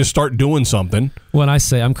 You can't just start doing something. When I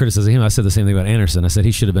say I'm criticizing him, I said the same thing about Anderson. I said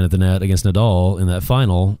he should have been at the net against Nadal in that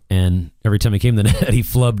final, and every time he came to the net, he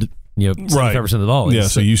flubbed 75% of the volleys. Yeah,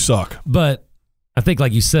 so you suck. But I think,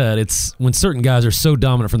 like you said, it's when certain guys are so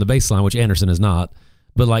dominant from the baseline, which Anderson is not,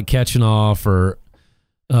 but like Kachanov or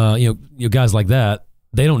guys like that,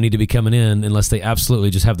 they don't need to be coming in unless they absolutely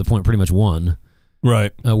just have the point pretty much won.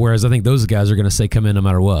 Right. Whereas I think those guys are going to say come in no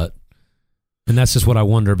matter what. And that's just what I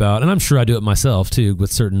wonder about. And I'm sure I do it myself, too,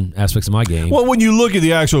 with certain aspects of my game. Well, when you look at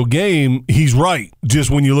the actual game, he's right.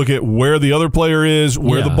 Just when you look at where the other player is,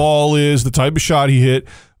 where the ball is, the type of shot he hit,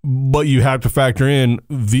 but you have to factor in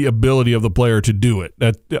the ability of the player to do it,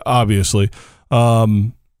 that obviously.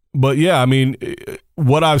 But, yeah, I mean,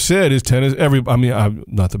 what I've said is tennis, I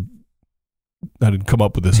didn't come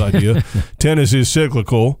up with this idea. Tennis is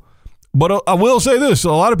cyclical. But I will say this: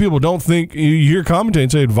 a lot of people don't think. You hear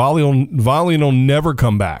commentators say volleying will never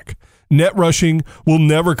come back. Net rushing will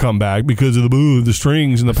never come back because of the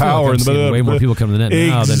strings and the power and the way more people come to the net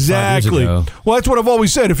now than 5 years ago. Well, that's what I've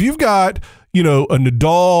always said. If you've got a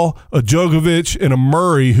Nadal, a Djokovic, and a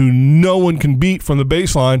Murray who no one can beat from the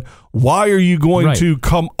baseline, why are you going to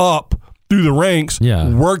come up through the ranks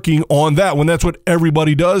working on that when that's what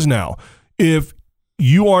everybody does now? If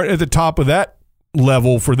you aren't at the top of that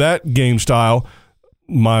level for that game style,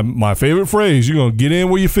 my favorite phrase, you're going to get in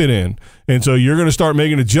where you fit in. And so you're going to start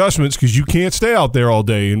making adjustments because you can't stay out there all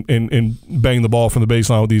day and bang the ball from the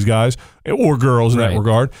baseline with these guys or girls in that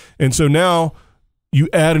regard. And so now you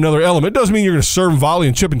add another element. It doesn't mean you're going to serve, volley,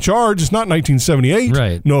 and chip and charge. It's not 1978.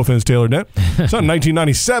 Right. No offense, Taylor Dent. It's not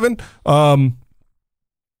 1997.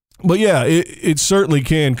 But yeah, it certainly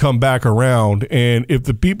can come back around. And if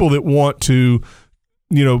the people that want to,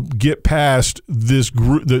 get past this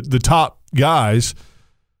group, the top guys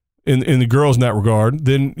in the girls in that regard,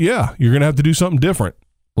 then yeah, you're going to have to do something different.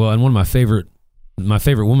 Well, and one of my favorite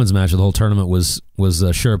women's match of the whole tournament was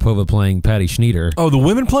Sharapova playing Patty Schnyder. Oh, the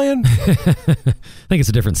women playing? I think it's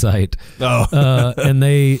a different site. Oh. And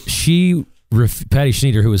Patty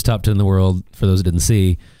Schnyder, who was top 10 in the world, for those who didn't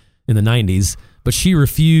see, in the 90s, but she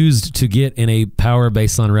refused to get in a power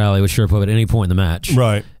baseline rally with Sharapova at any point in the match.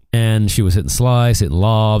 Right. And she was hitting slice, hitting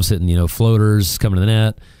lobs, hitting, floaters, coming to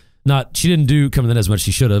the net. She didn't do coming to the net as much as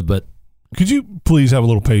she should have, but... Could you please have a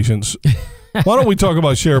little patience? Why don't we talk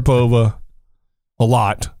about Sharapova a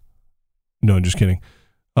lot? No, I'm just kidding.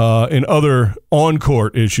 And other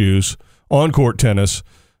on-court issues, on-court tennis,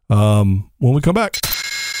 when we come back.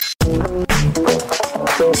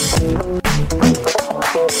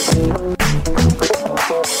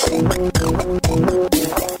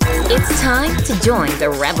 It's time to join the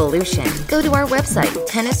revolution. Go to our website,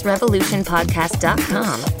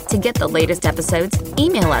 tennisrevolutionpodcast.com, to get the latest episodes,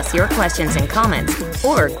 email us your questions and comments,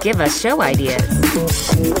 or give us show ideas.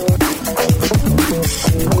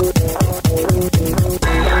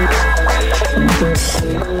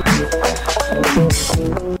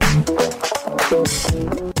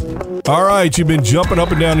 All right, you've been jumping up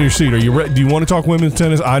and down in your seat. Are you ready? Do you want to talk women's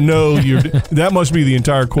tennis? I know you're. That must be the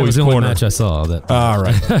entire Coy's That was the only Corner. match I saw. All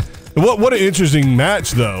right. What an interesting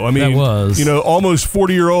match, though. I mean, that was. Almost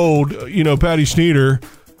 40-year-old, Patty Schnyder,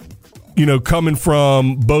 coming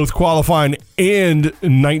from both qualifying and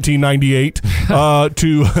 1998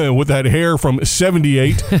 to with that hair from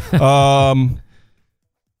 78.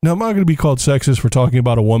 Now, am I going to be called sexist for talking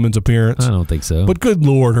about a woman's appearance? I don't think so. But good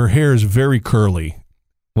Lord, her hair is very curly.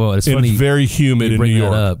 Well, it's and funny. It's very humid in New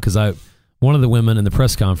York. That up because one of the women in the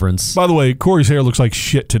press conference. By the way, Corey's hair looks like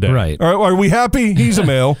shit today. Right? Are we happy? He's a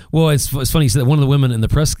male. Well, it's funny. You said that one of the women in one of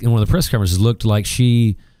the press conferences looked like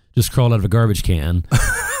she just crawled out of a garbage can,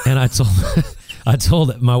 and I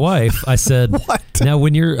told my wife, I said, What? Now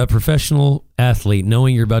when you're a professional athlete,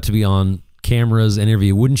 knowing you're about to be on cameras,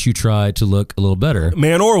 interview, wouldn't you try to look a little better,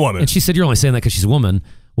 man or woman? And she said, you're only saying that because she's a woman.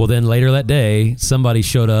 Well, then later that day, somebody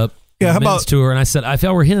showed up. Yeah, how men's about tour, and I said, if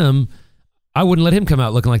I were him, I wouldn't let him come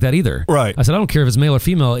out looking like that either. Right. I said, I don't care if it's male or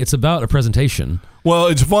female. It's about a presentation. Well,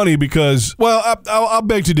 it's funny because, I'll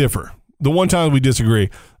beg to differ. The one time we disagree.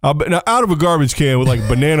 Now, out of a garbage can with like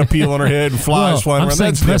banana peel on her head and flies flying I'm around,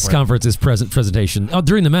 saying that's press different. conference is presentation.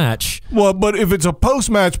 During the match. Well, but if it's a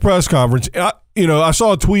post-match press conference, I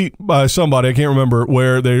saw a tweet by somebody, I can't remember,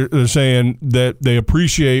 where they're saying that they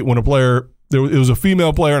appreciate when a player, it was a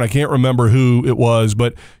female player, and I can't remember who it was,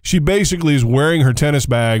 but she basically is wearing her tennis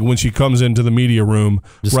bag when she comes into the media room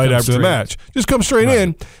right after the match. Just come straight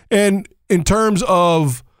in. And in terms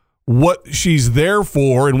of what she's there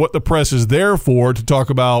for and what the press is there for, to talk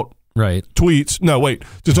about tweets. No, wait,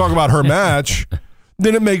 to talk about her match,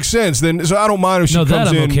 then it makes sense. So I don't mind if she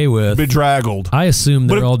comes in okay with. Bedraggled. I assume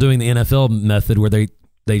they're all doing the NFL method where they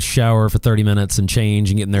shower for 30 minutes and change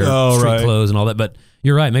and get in their street clothes and all that. But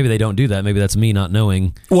you're right. Maybe they don't do that. Maybe that's me not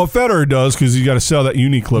knowing. Well, Federer does because he's got to sell that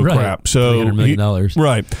Uniqlo crap. So $300 million.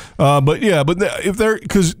 Right. If they're,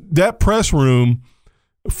 because that press room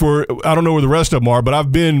I don't know where the rest of them are, but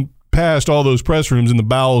I've been past all those press rooms in the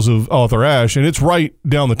bowels of Arthur Ashe, and it's right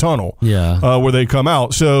down the tunnel. Yeah. Where they come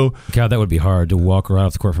out. So, God, that would be hard to walk right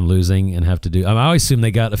off the court from losing and have to do. I always assume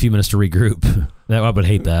they got a few minutes to regroup. I would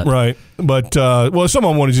hate that. Right. But,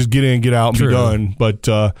 someone want to just get in, get out, and be done. But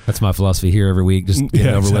that's my philosophy here every week. Just get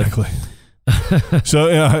it over with. So,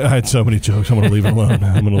 I had so many jokes. I'm going to leave it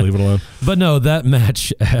alone. But no, that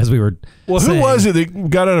match, as we were saying, who was it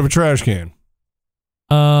that got out of a trash can?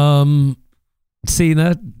 See,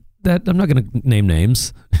 that I'm not going to name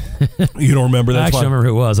names. You don't remember that? I actually don't remember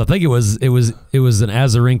who it was. I think it was an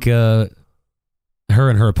Azarenka, her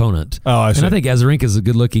and her opponent. Oh, I see. And I think Azarenka is a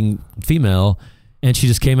good-looking female, and she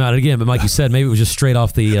just came out again. But like you said, maybe it was just straight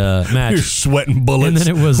off the match. You're sweating bullets. And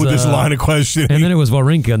then it was, with this line of questioning. And then it was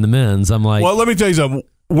Wawrinka in the men's. I'm like, well, let me tell you something.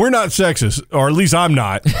 We're not sexist, or at least I'm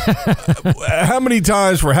not. How many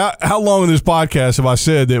times for how long in this podcast have I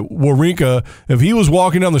said that Wawrinka, if he was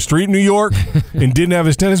walking down the street in New York and didn't have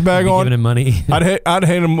his tennis bag on, giving him money, I'd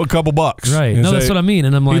hand him a couple bucks. Right? No, that's what I mean.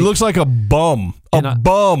 And I'm like, he looks like a bum,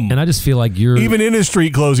 bum. And I just feel like you're even in his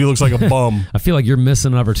street clothes, he looks like a bum. I feel like you're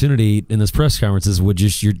missing an opportunity in this press conferences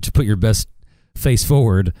to put your best face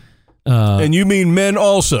forward. And you mean men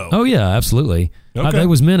also? Oh, yeah, absolutely. Okay. It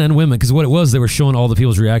was men and women, because what it was, they were showing all the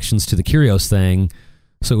people's reactions to the Kyrgios thing.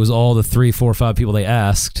 So it was all the 3, 4, 5 people they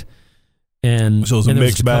asked. And, so it was and a there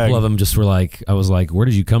was mixed a couple bag. of them just were like, I was like, where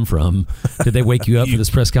did you come from? Did they wake you up for this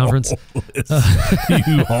press conference?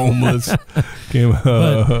 You homeless.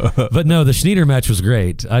 But no, the Schneider match was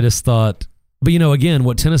great. I just thought, but again,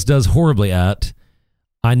 what tennis does horribly at,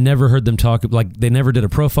 I never heard them talk, like they never did a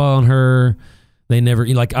profile on her. They never,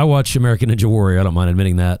 like I watch American Ninja Warrior, I don't mind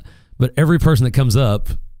admitting that, but every person that comes up,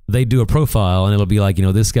 they do a profile and it'll be like,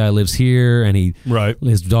 this guy lives here and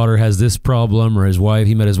his daughter has this problem, or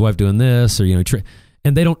he met his wife doing this, or,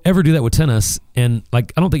 and they don't ever do that with tennis. And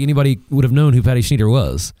like, I don't think anybody would have known who Patty Schneider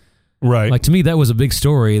was. Right. Like to me, that was a big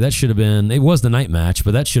story. That should have been, it was the night match,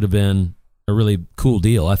 but that should have been a really cool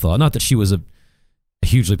deal, I thought. Not that she was a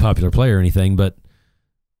hugely popular player or anything, but,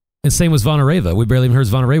 and same was Zvonareva. We barely even heard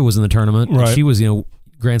Zvonareva was in the tournament. Right. She was,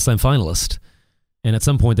 Grand Slam finalist. And at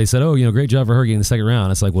some point they said, oh, great job for her getting the second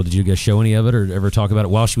round. It's like, well, did you guys show any of it or ever talk about it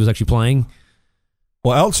while she was actually playing?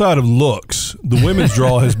 Well, outside of looks, the women's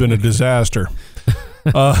draw has been a disaster.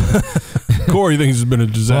 Corey thinks it's been a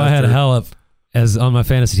disaster. Well, I had Halep as on my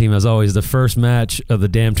fantasy team as always. The first match of the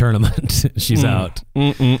damn tournament, she's out.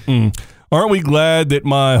 Aren't we glad that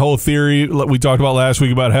my whole theory we talked about last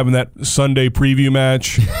week about having that Sunday preview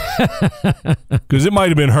match? Because it might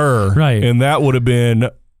have been her. Right. And that would have been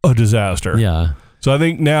a disaster. Yeah. So I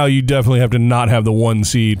think now you definitely have to not have the 1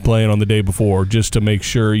 seed playing on the day before, just to make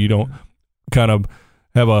sure you don't kind of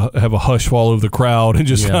have a hush fall of the crowd and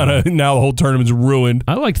just kind of now the whole tournament's ruined.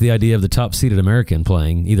 I liked the idea of the top seeded American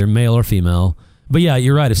playing, either male or female. But yeah,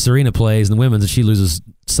 you're right. If Serena plays in the women's and she loses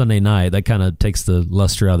Sunday night, that kind of takes the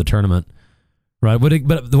luster out of the tournament. Right.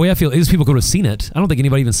 But the way I feel is people could have seen it. I don't think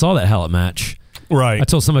anybody even saw that Halep match. Right. I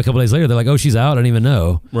told somebody a couple days later, they're like, oh, she's out. I didn't even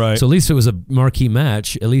know. Right. So at least if it was a marquee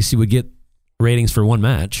match, at least you would get ratings for one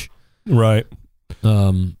match. Right.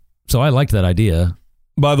 So I liked that idea.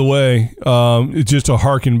 By the way, it's just to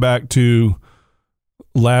harken back to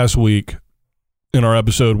last week in our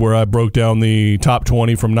episode where I broke down the top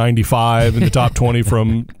 20 from 95 and the top 20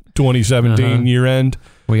 from 2017 year end.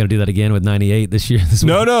 We got to do that again with 98 this year.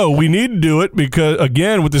 No, we need to do it because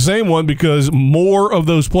again with the same one because more of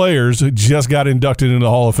those players just got inducted into the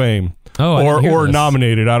Hall of Fame. Oh, or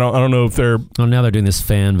nominated. I don't know if they're. Oh, now they're doing this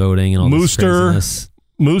fan voting and all this craziness.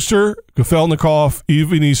 Mooster, Kafelnikov,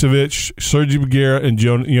 Ivan Isavic, Sergei Bagheera, and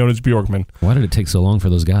Jonas Bjorkman. Why did it take so long for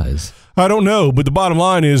those guys? I don't know, but the bottom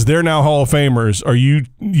line is they're now Hall of Famers. Are you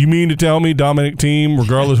mean to tell me Dominic Thiem,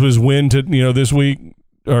 regardless of his win to this week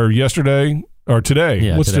or yesterday or today?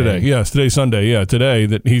 Yeah, What's today? Yes, today's Sunday. Yeah, today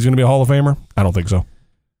that he's going to be a Hall of Famer? I don't think so.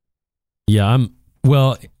 Yeah,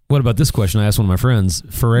 well, what about this question? I asked one of my friends.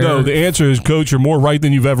 Ferrer. No, the answer is, Coach, you're more right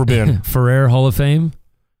than you've ever been. Ferrer Hall of Fame?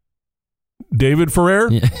 David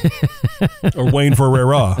Ferrer? Yeah. Or Wayne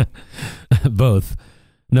Ferreira? Both.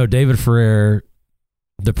 No, David Ferrer,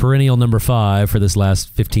 the perennial number 5 for this last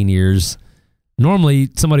 15 years. Normally,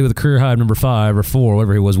 somebody with a career high of number 5 or 4,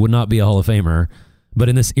 whatever he was, would not be a Hall of Famer. But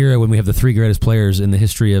in this era, when we have the 3 greatest players in the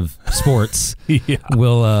history of sports,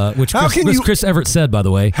 which Chris Everett said, by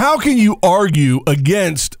the way. How can you argue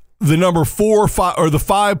against the number 4, 5, or the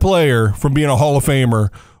 5 player from being a Hall of Famer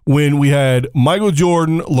when we had Michael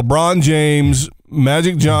Jordan, LeBron James,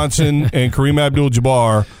 Magic Johnson, and Kareem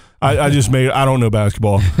Abdul-Jabbar? I don't know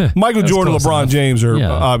basketball. Michael Jordan and LeBron James are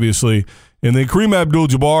obviously. And then Kareem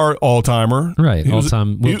Abdul-Jabbar, all-timer. Right,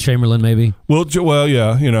 all-time. Wilt Chamberlain, maybe. Well,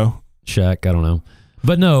 yeah, Shaq, I don't know.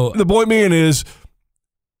 But no. The point being is,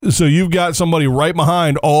 so you've got somebody right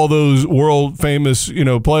behind all those world-famous,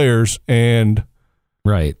 players, and...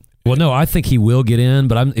 Right. Well, no, I think he will get in,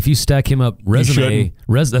 but if you stack him up resume...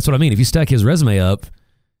 that's what I mean. If you stack his resume up,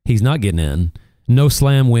 he's not getting in. No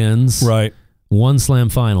slam wins. Right. 1 slam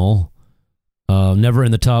final. Never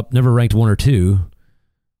in the top, never ranked 1 or 2.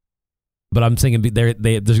 But I'm thinking there's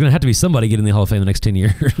going to have to be somebody getting the Hall of Fame in the next 10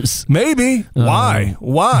 years. Maybe. Why?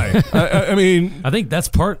 Why? I mean... I think that's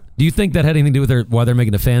part... Do you think that had anything to do with why they're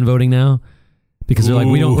making the fan voting now? Because they're like,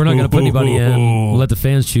 we're not going to put anybody in. We'll let the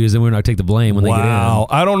fans choose, and we're not going to take the blame when they get in. Wow.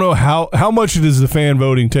 I don't know how much does the fan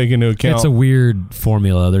voting take into account? It's a weird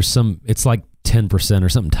formula. It's like 10% or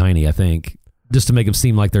something tiny, I think, just to make them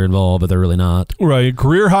seem like they're involved, but they're really not. Right.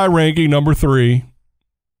 Career high ranking, number 3.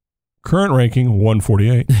 Current ranking,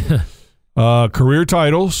 148. Career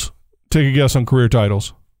titles. Take a guess on career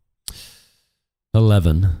titles.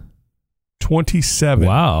 11. 27.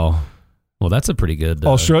 Wow. Well, that's a pretty good...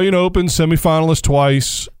 Australian Open semifinalist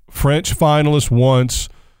twice. French finalist once.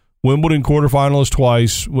 Wimbledon quarterfinalist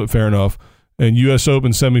twice. Fair enough. And U.S.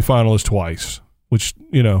 Open semifinalist twice. Which,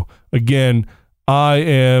 again, I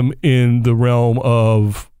am in the realm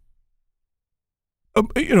of,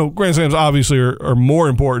 Grand Slams obviously are more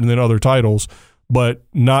important than other titles, but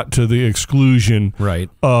not to the exclusion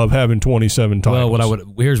of having 27 titles. Well,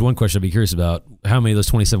 here's one question I'd be curious about. How many of those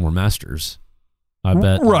 27 were Masters? I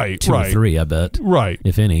bet 2 or 3, I bet. Right.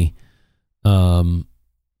 If any. But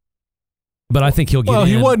I think he'll get in. Well,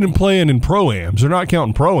 he wasn't playing in Pro-Ams. They're not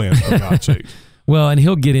counting Pro-Ams, for God's sake. Well, and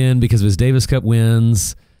he'll get in because of his Davis Cup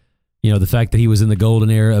wins, the fact that he was in the golden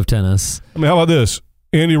era of tennis. I mean, how about this?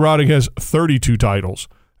 Andy Roddick has 32 titles.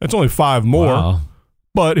 That's only 5 more. Wow.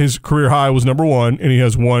 But his career high was number 1, and he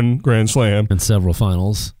has 1 Grand Slam. And several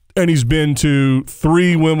finals. And he's been to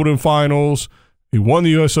 3 Wimbledon finals. He won the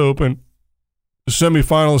U.S. Open,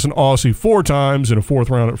 semifinalist in Aussie 4 times, and a 4th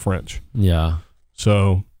round at French. Yeah.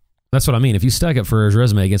 So that's what I mean. If you stack up for his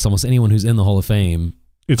resume against almost anyone who's in the Hall of Fame,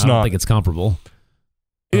 I don't think it's comparable.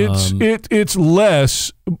 It's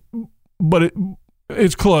less, but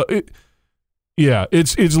it's close.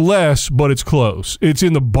 It's less, but it's close. It's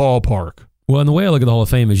in the ballpark. Well, and the way I look at the Hall of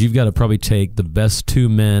Fame is you've got to probably take the best 2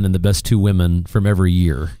 men and the best 2 women from every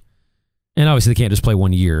year. And obviously they can't just play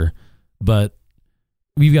 1 year, but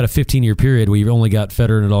you've got a 15-year period where you've only got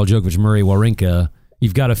Federer, Nadal, Djokovic, Murray, Wawrinka.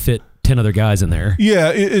 You've got to fit 10 other guys in there. Yeah,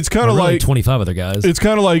 it's kind of really like 25 other guys. It's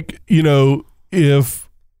kind of like, if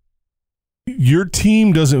your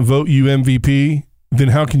team doesn't vote you MVP, then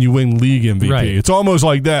how can you win league MVP? Right. It's almost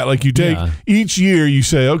like that. Like you take each year, you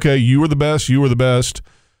say, okay, you were the best, you were the best.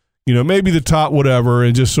 Maybe the top whatever,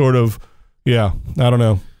 and just sort of, I don't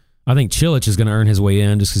know. I think Cilic is going to earn his way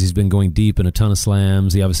in just because he's been going deep in a ton of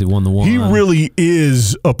slams. He obviously won the one. He really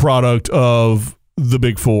is a product of the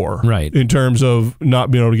Big Four. Right. In terms of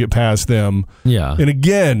not being able to get past them. Yeah. And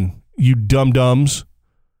again, you dum-dums,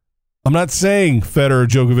 I'm not saying Federer,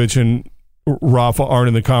 Djokovic, and Rafa aren't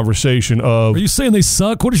in the conversation of... Are you saying they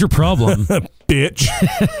suck? What is your problem? Bitch.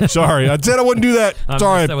 Sorry. I said I wouldn't do that.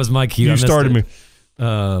 Sorry. That was my cue. You started me.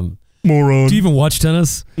 Moron. Do you even watch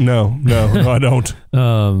tennis? No, I don't.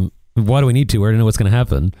 Why do we need to? We already know what's going to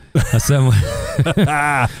happen.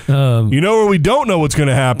 You know where we don't know what's going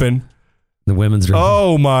to happen? The women's draw.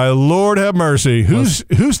 Oh, my Lord have mercy. Who's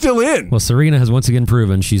still in? Well, Serena has once again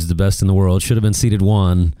proven she's the best in the world. Should have been seeded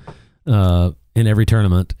 1 in every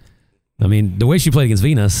tournament. I mean, the way she played against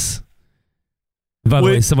Venus... By the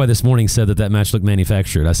way, somebody this morning said that match looked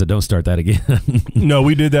manufactured. I said, don't start that again. No,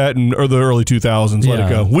 we did that in the early 2000s. Let it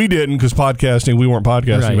go. We didn't because we weren't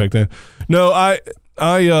podcasting back then. No,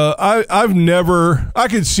 I've never, I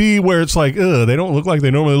could see where it's like, they don't look like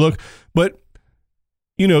they normally look. But,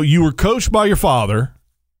 you were coached by your father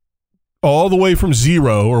all the way from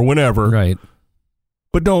 0 or whenever. Right.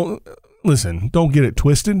 But don't get it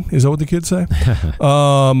twisted. Is that what the kids say?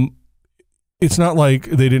 It's not like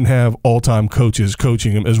they didn't have all-time coaches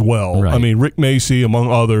coaching him as well. Right. I mean, Rick Macey,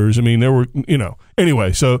 among others. I mean, there were,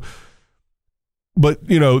 anyway, so, but,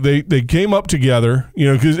 they came up together,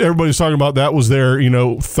 because everybody's talking about that was their,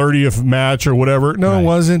 30th match or whatever. No, It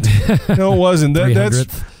wasn't. No, it wasn't.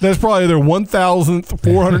 That's probably their 1,000th,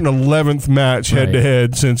 411th match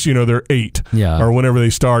head-to-head since, they're 8 or whenever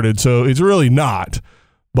they started. So it's really not.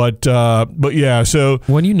 But yeah, so...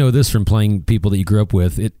 When you know this from playing people that you grew up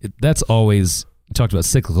with, that's always... You talked about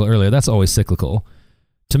cyclical earlier. That's always cyclical.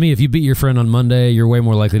 To me, if you beat your friend on Monday, you're way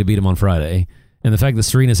more likely to beat him on Friday. And the fact that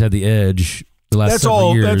Serena's had the edge the last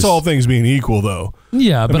several years... That's all things being equal, though.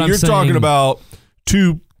 Yeah, but you're talking about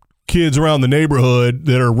 2 kids around the neighborhood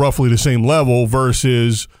that are roughly the same level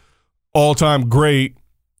versus all-time great,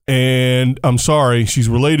 and I'm sorry, she's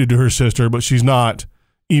related to her sister, but she's not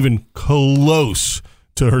even close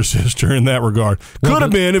to her sister in that regard. Could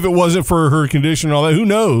have been if it wasn't for her condition and all that. Who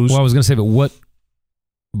knows? Well, I was going to say,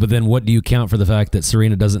 but then what do you count for the fact that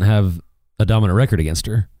Serena doesn't have a dominant record against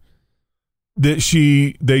her?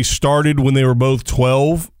 That they started when they were both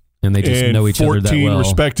 12 and they just know each other that 14 well,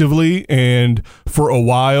 respectively, and for a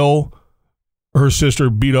while her sister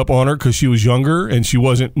beat up on her because she was younger and she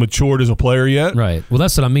wasn't matured as a player yet. Right. Well,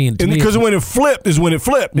 that's what I mean. And because when it flipped is when it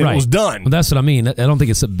flipped and it was done. Well, that's what I mean. I don't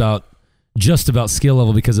think it's just about skill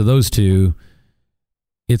level because of those two.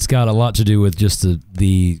 It's got a lot to do with just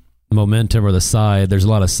the momentum or the side. There's a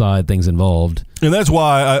lot of side things involved. And that's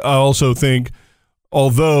why I also think,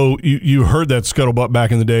 although you heard that scuttlebutt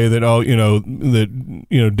back in the day that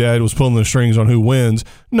Dad was pulling the strings on who wins.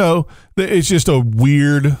 No, it's just a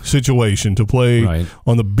weird situation to play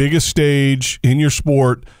on the biggest stage in your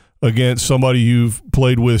sport against somebody you've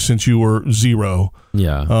played with since you were 0.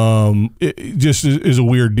 Yeah. It just is a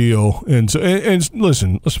weird deal. And so, and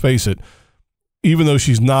listen, let's face it, even though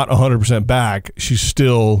she's not 100% back, she's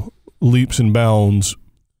still leaps and bounds,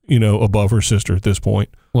 above her sister at this point.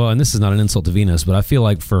 Well, and this is not an insult to Venus, but I feel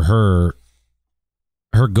like for her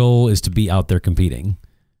goal is to be out there competing,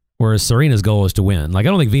 whereas Serena's goal is to win. Like, I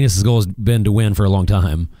don't think Venus's goal has been to win for a long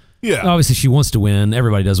time. Yeah. Obviously, she wants to win.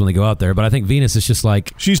 Everybody does when they go out there. But I think Venus is just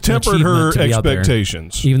like... She's tempered her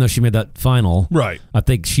expectations. Even though she made that final. Right. I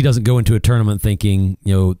think she doesn't go into a tournament thinking,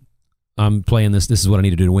 I'm playing this. This is what I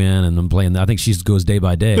need to do to win, and I'm playing that. I think she goes day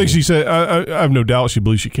by day. I think she said, I have no doubt she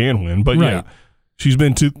believes she can win. But, right. yeah, she's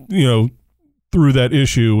been through that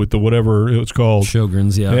issue with the whatever it's called.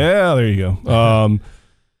 Sjogren's, yeah. Yeah, there you go.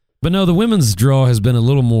 But no, the women's draw has been a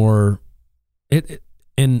little more...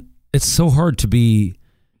 And it's so hard to be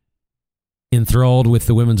enthralled with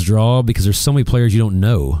the women's draw because there's so many players you don't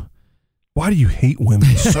know. Why do you hate women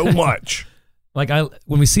so much? Like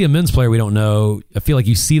when we see a men's player we don't know, I feel like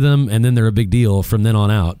you see them and then they're a big deal from then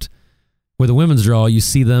on out. With a women's draw, you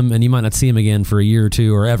see them and you might not see them again for a year or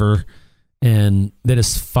two or ever, and that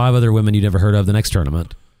is 5 other women you'd never heard of the next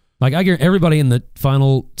tournament. Like I guarantee everybody in the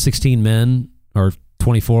final 16 men or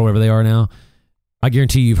 24, whatever they are now, I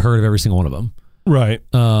guarantee you've heard of every single one of them. Right.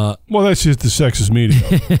 Well, that's just the sexist media.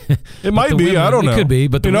 It might be. I don't know. It could be.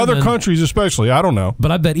 But in other countries especially, I don't know.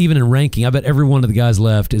 But I bet even in ranking, I bet every one of the guys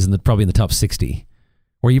left is probably in the top 60,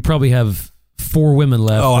 where you probably have 4 women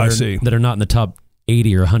left that are not in the top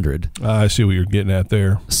 80 or 100. I see what you're getting at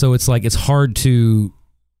there. So it's like it's hard to...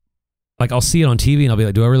 Like I'll see it on TV and I'll be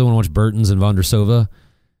like, do I really want to watch Bertens and Vondrasova?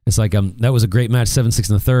 It's like that was a great match, 7-6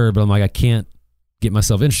 in the third, but I'm like, I can't get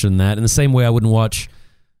myself interested in that. In the same way I wouldn't watch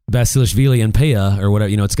Basilashvili and Peja or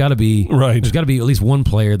whatever. It's got to be right. There's got to be at least one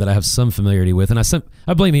player that I have some familiarity with, and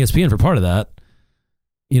I blame ESPN for part of that.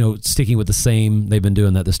 Sticking with the same. They've been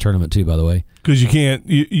doing that this tournament too, by the way. Because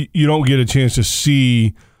you don't get a chance to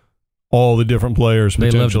see all the different players.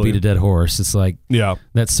 They love to beat a dead horse. It's like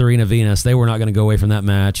that Serena Venus. They were not going to go away from that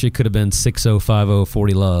match. It could have been 6-0, 5-0,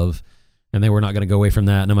 40 love. And they were not going to go away from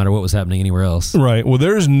that no matter what was happening anywhere else. Right. Well,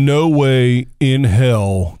 there's no way in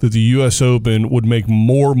hell that the U.S. Open would make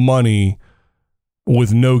more money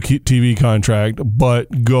with no TV contract,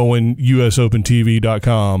 but going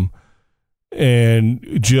USOpenTV.com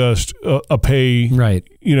and just a pay,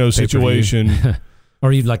 situation.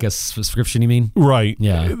 Or even like a subscription, you mean? Right.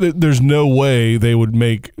 Yeah. There's no way they would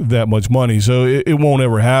make that much money. So it won't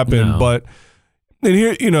ever happen. No. But, and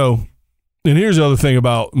here, and here's the other thing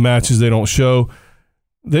about matches they don't show.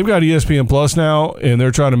 They've got ESPN Plus now, and they're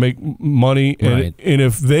trying to make money. And, right. and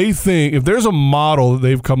if there's a model that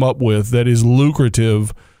they've come up with that is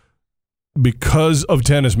lucrative because of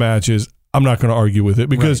tennis matches, I'm not going to argue with it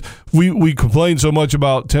because we complain so much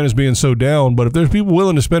about tennis being so down. But if there's people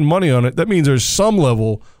willing to spend money on it, that means there's some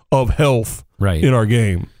level of health in our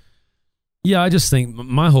game. Yeah, I just think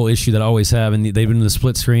my whole issue that I always have, and they've been in the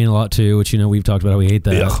split screen a lot too, which we've talked about how we hate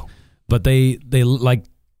that. Yeah. But they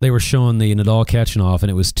were showing the Nadal catching off,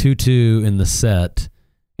 and it was 2-2 in the set,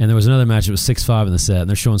 and there was another match that was 6-5 in the set, and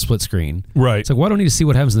they're showing split screen. Right. It's like, why don't we need to see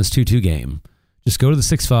what happens in this 2-2 game? Just go to the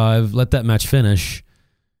 6-5, let that match finish.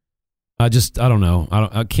 I don't know.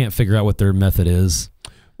 I can't figure out what their method is.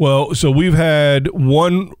 Well, so we've had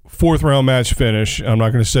one 4th round match finish. I'm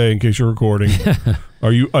not going to say in case you're recording.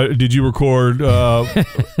 Did you record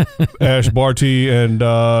Ash Barty and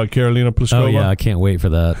Karolina Pliskova? Oh yeah, I can't wait for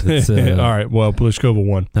that. All right, well, Pliskova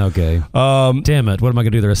won. Okay. Damn it! What am I going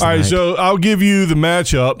to do the rest of the night? All right, so I'll give you the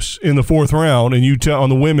matchups in the 4th round, and you tell on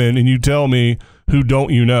the women, and you tell me who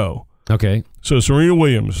don't you know. Okay. So Serena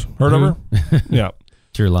Williams, heard of her? Yeah.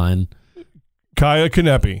 It's your line. Kaya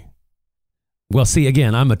Kanepi. Well, see,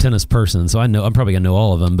 again, I'm a tennis person, so I'm probably gonna know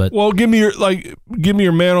all of them. But give me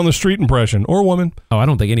your man on the street impression or woman. Oh, I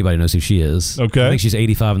don't think anybody knows who she is. Okay, I think she's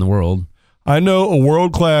 85 in the world. I know a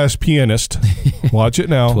world class pianist. Watch it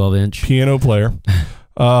now. 12-inch piano player.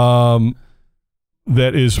 That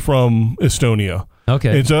is from Estonia.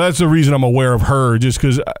 Okay, and so that's the reason I'm aware of her. Just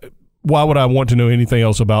because, why would I want to know anything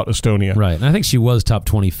else about Estonia? Right, and I think she was top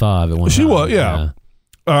 25 at one time. She was, yeah.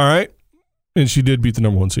 All right, and she did beat the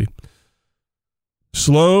number 1 seed.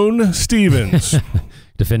 Sloane Stevens.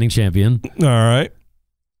 Defending champion. All right.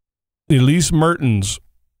 Elise Mertens.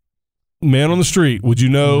 Man on the street. Would you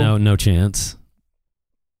know? No chance.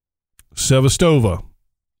 Sevastova.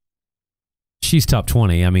 She's top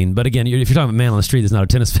 20. I mean, but again, if you're talking about man on the street that's not a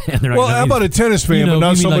tennis fan. Well, how about a tennis fan, but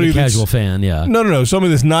not somebody like a casual fan, yeah. No.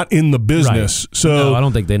 Somebody that's not in the business. Right. So no, I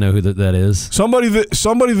don't think they know who that is. Somebody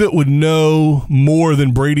that would know more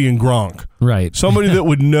than Brady and Gronk. Right. Somebody that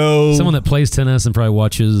would know. Someone that plays tennis and probably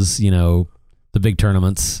watches, the big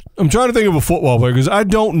tournaments. I'm trying to think of a football player because I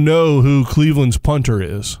don't know who Cleveland's punter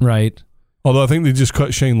is. Right. Although I think they just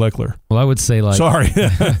cut Shane Leckler. Well, I would say Sorry.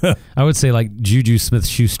 I would say Juju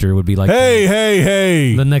Smith-Schuster would be like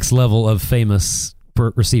Hey. the next level of famous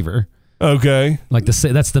receiver. Okay. Like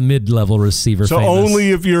that's the mid-level receiver. So famous.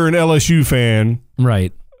 only if you're an LSU fan,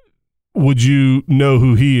 right, would you know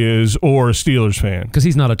who he is, or a Steelers fan? because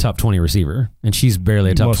he's not a top 20 receiver, and she's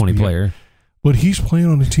barely a top 20 player. But he's playing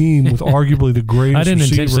on a team with arguably the greatest I didn't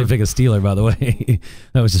receiver. intentionally pick a Steeler, by the way.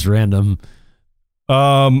 That was just random.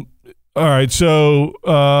 All right, so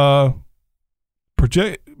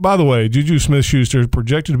by the way, Juju Smith-Schuster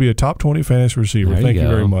projected to be a top 20 fantasy receiver. There Thank you you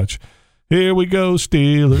go. very much. Here we go,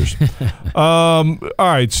 Steelers. All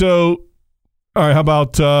right, how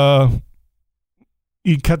about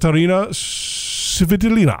Ekaterina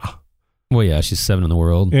Svitolina? Well, yeah, she's 7 in the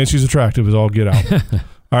world. And she's attractive as all get out.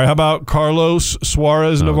 All right, how about Carlos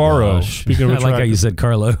Suarez Navarro? Gosh. Speaking of I like how attractive. you said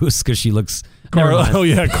Carlos because she looks. Never mind. Oh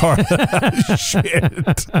yeah, Carlos. Shit.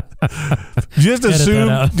 Just Edit assume. that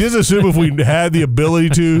out. Just assume if we had the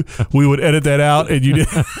ability to, we would edit that out, and you did.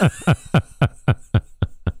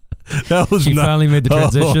 That was She not. finally made the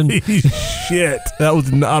transition. Holy shit, that was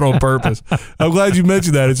not on purpose. I'm glad you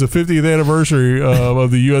mentioned that. It's the 50th anniversary of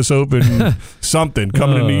the U.S. Open. Something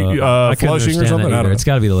coming to I couldn't Flushing or understand something. that I either. don't know. It's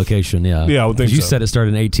got to be the location, yeah. Yeah, I would think 'Cause you so. said it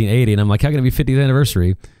started in 1880, and I'm like, how can it be 50th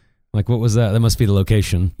anniversary? Like, what was that? That must be the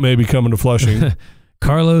location. Maybe coming to Flushing.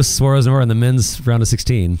 Carlos Suarez Navarro in the men's round of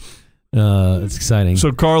 16. It's exciting.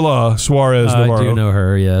 So Carla Suarez I Navarro. do know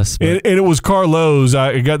her, yes. but- And it was Carlos.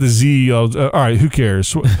 I got the Z. All right, who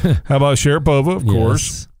cares? How about Sharapova, of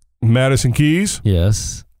course. Madison Keys,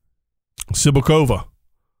 Yes. Sibylkova,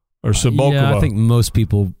 or Sibylkova. Yeah, I think most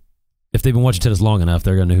people, if they've been watching tennis long enough,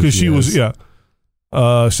 they're going to know who because she was, is. yeah.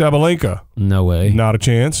 Sabalenka, No way. not a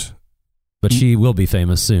chance. But she will be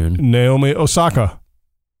famous soon. Naomi Osaka.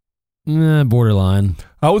 Borderline.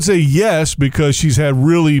 I would say yes because she's had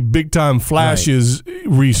really big time flashes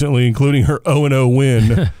recently, including her 0-0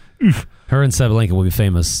 win. Her and Sabalenka will be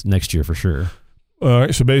famous next year for sure. All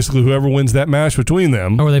right, so basically, whoever wins that match between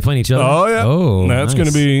them. Oh, are they playing each other? Oh yeah. Oh, that's nice. going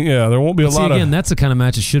to be there won't be But a lot again, of. that's the kind of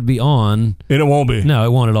match it should be on. And it won't be. No,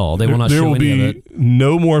 it won't at all. They will not There show will any of be it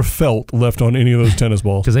no more felt left on any of those tennis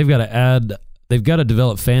balls. because they've got to add. They've got to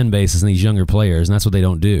develop fan bases in these younger players, and that's what they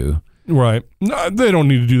don't do. Right. No, they don't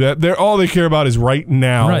need to do that. All they care about is right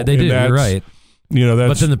now. Right, they and do. You're that's- right. That's.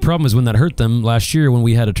 But then the problem is when that hurt them last year when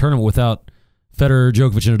we had a tournament without Federer,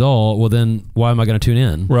 Djokovic, and Nadal. Well, then why am I going to tune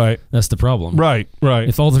in? right. That's the problem. Right.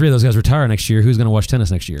 If all three of those guys retire next year, who's going to watch tennis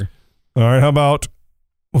next year? All right. How about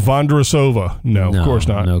Vondrasova? No, of course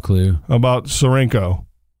not. No clue. How about Serenko?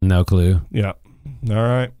 No clue. Yeah. All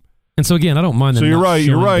right. And so again, I don't mind them. So you're not right.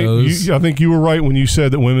 You're showing right. those. I think you were right when you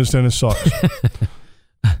said that women's tennis sucks.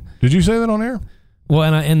 Did you say that on air? Well,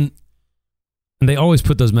 and they always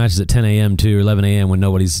put those matches at 10 a.m. to 11 a.m. when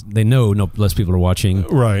they know less people are watching.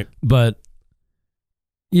 Right. But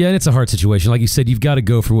yeah, it's a hard situation. Like you said, you've got to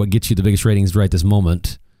go for what gets you the biggest ratings right this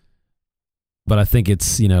moment. But I think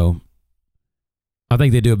it's, I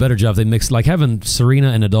think they do a better job. They mix, like having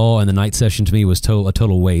Serena and Nadal in the night session to me was a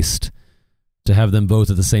total waste. To have them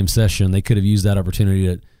both at the same session, they could have used that opportunity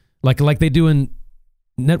to, like they do in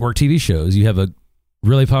network TV shows. You have a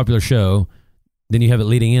really popular show, then you have it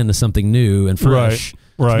leading into something new and fresh.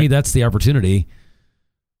 Right. To me, that's the opportunity.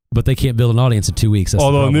 But they can't build an audience in 2 weeks. That's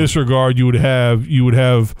Although the in problem. this regard, you would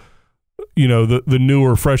have, the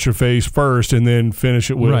newer, fresher face first, and then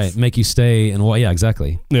finish it with right, make you stay and yeah,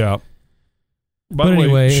 exactly. Yeah. By But the anyway,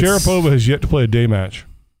 way, it's- Sharapova has yet to play a day match.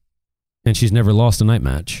 And she's never lost a night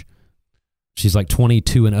match. She's like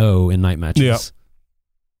 22-0 in night matches. Yeah.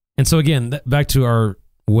 And so again, back to our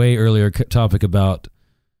way earlier topic about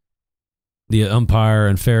the umpire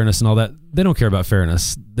and fairness and all that. They don't care about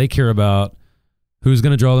fairness. They care about who's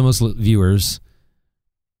going to draw the most viewers.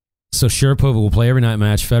 So Sharapova will play every night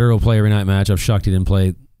match. Federer will play every night match. I'm shocked he didn't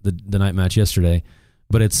play the night match yesterday.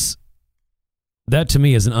 But that to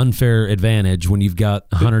me is an unfair advantage when you've got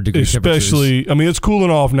 100-degree temperatures. Especially, it's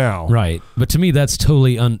cooling off now. Right. But to me, that's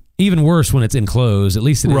totally even worse when it's enclosed. At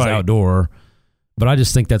least it is Right. outdoor. But I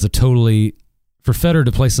just think that's for Federer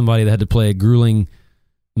to play somebody that had to play a grueling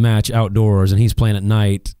match outdoors and he's playing at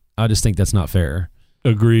night, I just think that's not fair.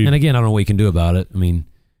 Agreed. And again, I don't know what you can do about it. I mean,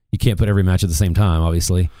 you can't put every match at the same time,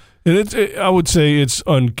 obviously. And I would say it's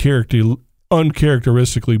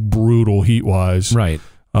uncharacteristically brutal heat-wise. Right.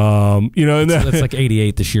 And That's like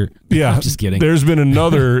 88 this year. yeah, I'm just kidding. There's been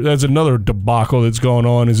that's another debacle that's going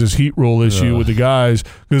on is this heat rule issue with the guys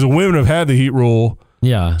because the women have had the heat rule,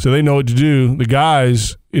 Yeah. so they know what to do. The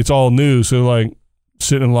guys, it's all new, so they're like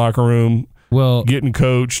sitting in the locker room, Well, getting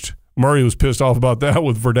coached. Murray was pissed off about that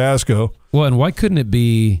with Verdasco. and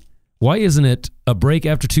why isn't it a break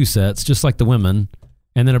after 2 sets, just like the women,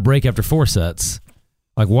 and then a break after 4 sets?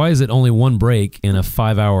 Like, why is it only one break in a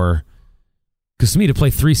 5-hour Because to me, to play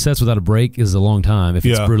 3 sets without a break is a long time if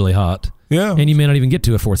it's brutally hot. Yeah. And you may not even get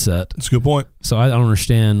to a 4th set. That's a good point. So I don't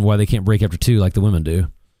understand why they can't break after 2 like the women do.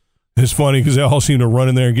 It's funny because they all seem to run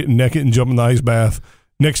in there and get naked and jump in the ice bath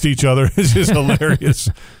next to each other. It's just hilarious.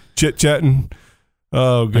 Chit-chatting.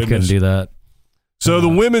 Oh, goodness. I couldn't do that. So the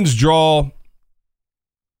women's draw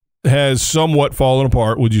has somewhat fallen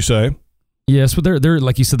apart, would you say? Yes, but they're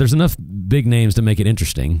like you said, there's enough big names to make it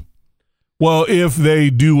interesting. Well, if they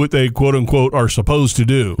do what they quote unquote are supposed to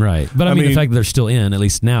do, right? But I mean, the fact that they're still in, at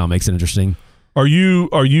least now, makes it interesting. Are you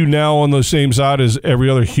now on the same side as every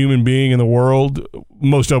other human being in the world?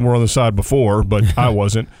 Most of them were on the side before, but I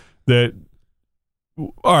wasn't. All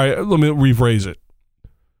right, let me rephrase it.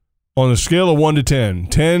 On a scale of 1 to 10,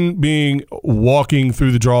 10 being walking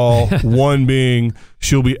through the draw, 1 being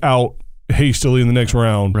she'll be out hastily in the next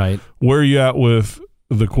round. Right. Where are you at with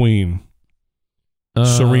the queen?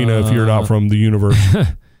 Serena, if you're not from the universe.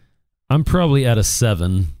 I'm probably at a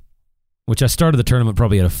 7, which I started the tournament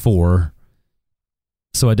probably at a 4.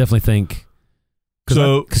 So I definitely think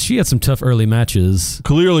because she had some tough early matches.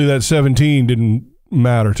 Clearly, that 17 didn't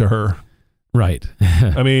matter to her. Right.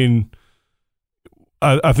 I mean,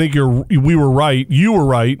 I think we were right. You were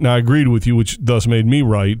right, and I agreed with you, which thus made me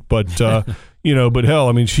right. But but hell,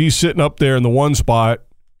 I mean, she's sitting up there in the 1 spot,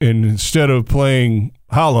 and instead of playing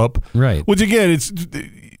Halep, right? Which again,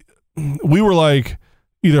 we were like,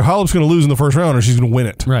 either Halep's going to lose in the first round or she's going to win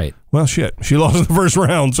it. Right. Well, shit, she lost in the first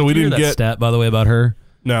round, so we didn't get stat. By the way, about her,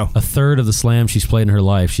 no, a third of the slams she's played in her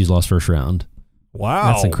life, she's lost first round.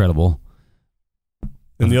 Wow, that's incredible.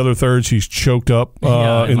 And the other third, she's choked up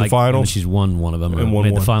in the finals. She's won one of them. And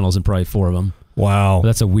made the finals in probably 4 of them. Wow, but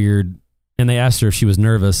that's a weird. And they asked her if she was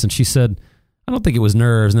nervous, and she said, I don't think it was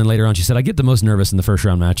nerves. And then later on, she said, I get the most nervous in the first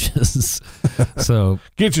round matches. So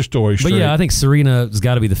get your story straight. But yeah, I think Serena's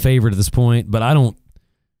got to be the favorite at this point. But I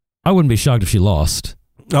wouldn't be shocked if she lost.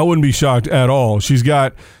 I wouldn't be shocked at all. She's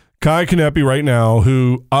got Kai Kanepi right now,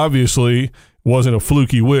 who obviously wasn't a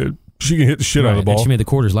fluky win. She can hit the shit out of the ball. And she made the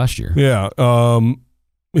quarters last year. Yeah.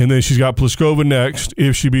 And then she's got Pliskova next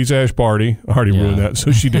if she beats Ash Barty. I already ruined that,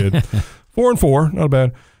 so she did. 4-4, not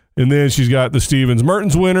bad. And then she's got the Stevens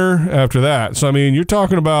Mertens winner after that. So, I mean, you're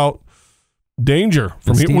talking about danger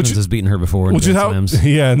from here. Stevens has beaten her before. Which is how,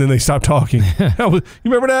 yeah, and then they stopped talking. You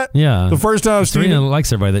remember that? Yeah. The first time Serena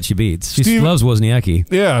likes everybody that she beats. She loves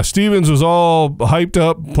Wozniacki. Yeah, Stevens was all hyped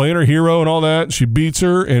up, playing her hero and all that. She beats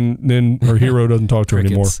her, and then her hero doesn't talk to her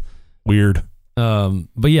anymore. Weird.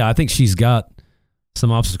 But yeah, I think she's got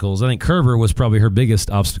some obstacles. I think Kerber was probably her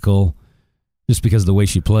biggest obstacle just because of the way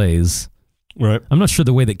she plays. Right. I'm not sure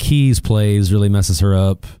the way that Keys plays really messes her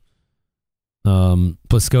up.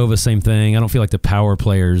 Pliskova, same thing. I don't feel like the power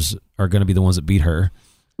players are going to be the ones that beat her.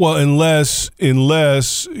 Well, unless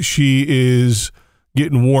she is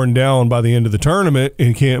getting worn down by the end of the tournament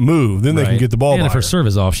and can't move, then they can get the ball by her. And if her serve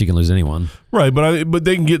is off, she can lose anyone. Right, but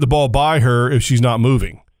they can get the ball by her if she's not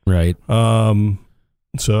moving. Right.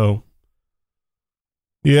 So,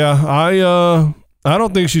 yeah, I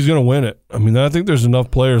don't think she's going to win it. I mean, I think there's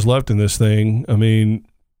enough players left in this thing. I mean,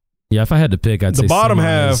 yeah, if I had to pick, I'd say bottom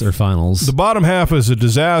half or finals. The bottom half is a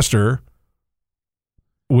disaster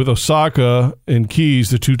with Osaka and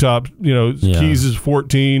Keys, the two top. Keys is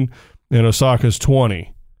 14 and Osaka's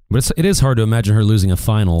 20. But it is hard to imagine her losing a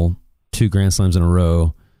final 2 Grand Slams in a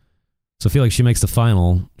row. So I feel like she makes the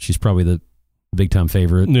final. She's probably the big time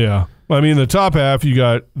favorite. Yeah, I mean, the top half you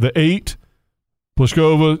got the 8.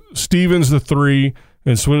 Pliskova, Stevens the 3,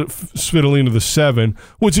 and Svitolina the 7,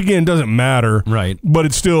 which again doesn't matter, right? But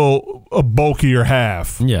it's still a bulkier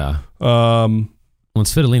half. Yeah. Well,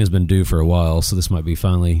 Svitolina's been due for a while, so this might be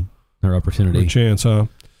finally her opportunity. Her chance, huh?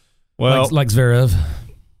 Well, like Zverev.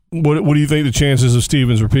 What do you think the chances of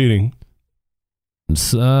Stevens repeating?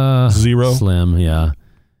 0. Slim, yeah.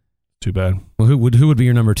 Too bad. Well, who would be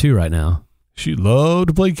your number 2 right now? She'd love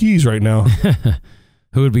to play Keys right now.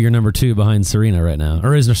 Who would be your number 2 behind Serena right now?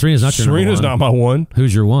 Or Serena's not your number 1? Serena's not my 1.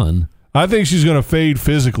 Who's your 1? I think she's going to fade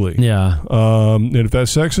physically. Yeah. And if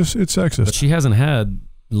that's sexist, it's sexist. But she hasn't had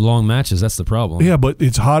long matches. That's the problem. Yeah, but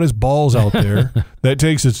it's hot as balls out there. That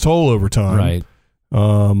takes its toll over time. Right.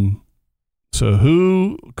 So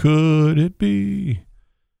who could it be?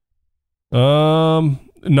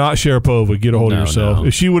 Not Sharapova. Get a hold of yourself. No.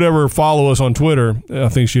 If she would ever follow us on Twitter, I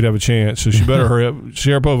think she'd have a chance. So she better hurry up.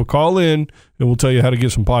 Sharapova, call in, and we'll tell you how to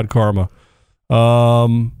get some pod karma. I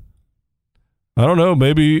don't know.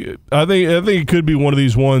 Maybe I think it could be one of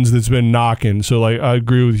these ones that's been knocking. So like I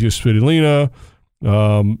agree with you, Svitolina.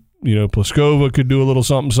 Pliskova could do a little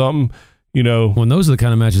something. When those are the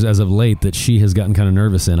kind of matches as of late that she has gotten kind of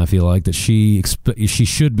nervous in. I feel like that she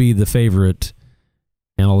should be the favorite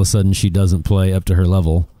and all of a sudden she doesn't play up to her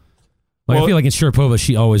level. I feel like in Sharapova,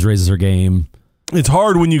 she always raises her game. It's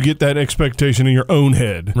hard when you get that expectation in your own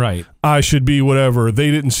head. Right. I should be whatever.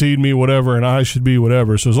 They didn't seed me whatever, and I should be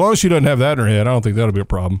whatever. So as long as she doesn't have that in her head, I don't think that'll be a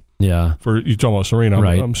problem. Yeah. For you talking about Serena,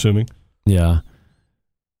 right. I'm assuming. Yeah.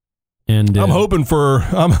 And I'm hoping for.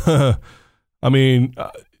 I mean,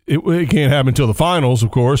 it can't happen until the finals,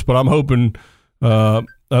 of course, but I'm hoping.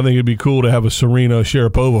 I think it'd be cool to have a Serena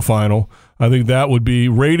Sharapova final. I think that would be,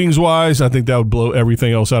 ratings-wise, I think that would blow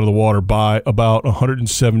everything else out of the water by about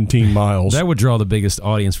 117 miles. That would draw the biggest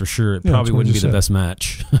audience for sure. It probably wouldn't be the best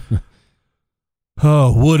match.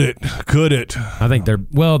 Oh, would it? Could it? I think the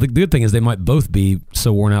good thing is they might both be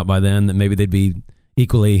so worn out by then that maybe they'd be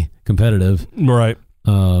equally competitive. Right.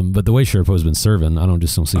 But the way Sharapova's been serving, I don't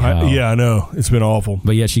see how. I know. It's been awful.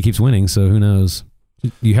 But yet she keeps winning, so who knows?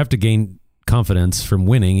 You have to gain confidence from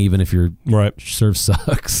winning, even if your serve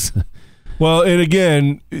sucks. Well, and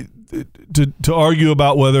again, to argue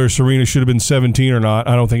about whether Serena should have been 17 or not,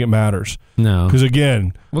 I don't think it matters. No, because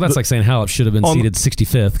again, that's like saying Halep should have been seeded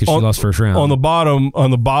 65th because she lost first round. On the bottom, or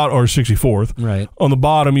 64th. Right. On the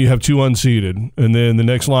bottom, you have 2 unseeded, and then the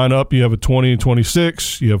next line up, you have a 20 and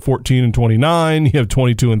 26. You have 14 and 29. You have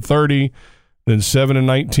 22 and 30. Then 7 and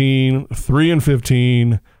 19, 3 and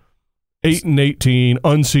 15. 8 and 18,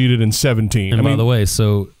 unseeded, and 17. And by the way,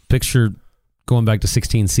 so picture going back to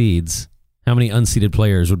 16 seeds. How many unseeded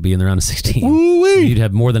players would be in the round of 16? Woo-wee. You'd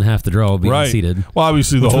have more than half the draw would be unseeded. Well,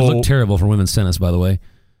 obviously which would look terrible for women's tennis, by the way,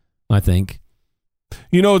 I think.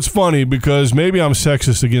 You know, it's funny because maybe I'm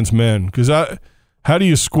sexist against men. Because how do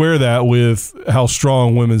you square that with how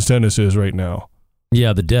strong women's tennis is right now?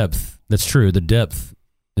 Yeah, the depth. That's true. The depth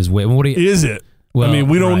is way. Is it? Well, I mean,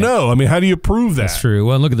 we don't know. I mean, how do you prove that? That's true.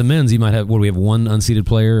 Well, look at the men's. You might have, we have 1 unseeded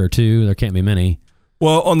player or 2? There can't be many.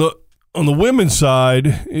 Well, on the women's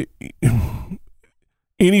side,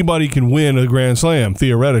 anybody can win a Grand Slam,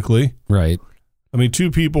 theoretically. Right. I mean,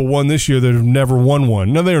 2 people won this year that have never won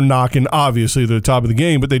one. Now, they're knocking, obviously, the top of the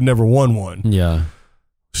game, but they've never won one. Yeah.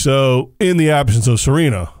 So, in the absence of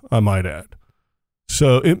Serena, I might add.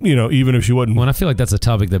 So, even if she wasn't. Well, and I feel like that's a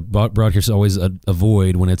topic that broadcasters always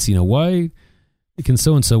avoid when it's, why can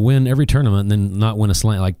so-and-so win every tournament and then not win a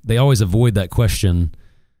slam? Like, they always avoid that question.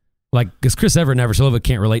 Like, because Chris Evert and Navratilova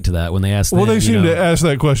can't relate to that when they ask them. Well, they seem to ask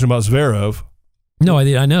that question about Zverev. No,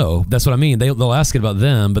 I know. That's what I mean. They'll ask it about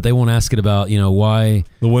them, but they won't ask it about, why.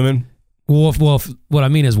 The women? Well, what I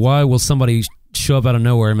mean is, why will somebody show up out of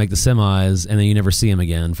nowhere and make the semis and then you never see him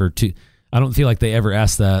again for 2? I don't feel like they ever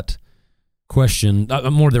ask that question.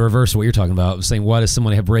 More the reverse of what you're talking about, saying why does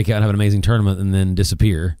somebody break out and have an amazing tournament and then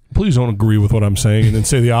disappear? Please don't agree with what I'm saying and then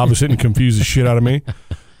say the opposite and confuse the shit out of me.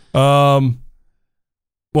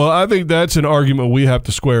 Well, I think that's an argument we have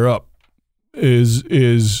to square up. Is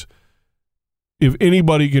if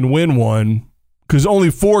anybody can win one, because only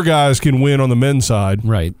 4 guys can win on the men's side,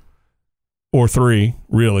 right? Or 3,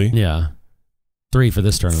 really? Yeah, 3 for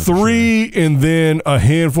this tournament. 3, sure. And then a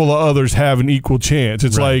handful of others have an equal chance.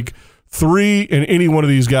 It's like 3 and any one of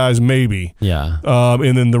these guys, maybe. Yeah.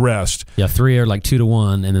 And then the rest. Yeah, 3 are like 2 to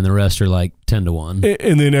 1, and then the rest are like 10 to 1.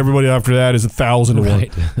 And then everybody after that is 1,000 to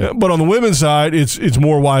 1. But on the women's side, it's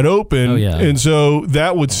more wide open. Oh, yeah. And so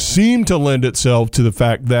that would seem to lend itself to the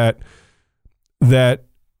fact that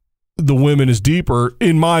the women is deeper.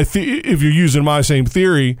 If you're using my same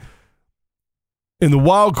theory, and the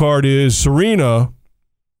wild card is Serena.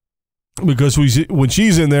 Because when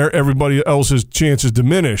she's in there, everybody else's chances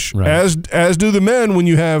diminish, as do the men when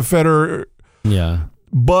you have Federer. Yeah,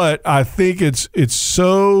 but I think it's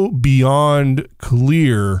so beyond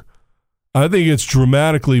clear. I think it's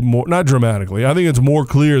dramatically more, not dramatically. I think it's more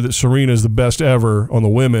clear that Serena is the best ever on the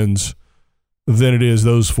women's than it is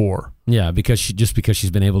those 4. Yeah, because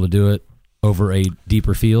she's been able to do it over a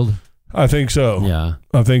deeper field. I think so. Yeah,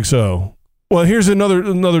 I think so. Well, here's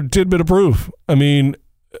another tidbit of proof. I mean,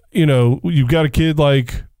 you've got a kid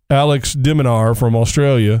like Alex de Minaur from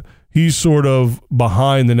Australia. He's sort of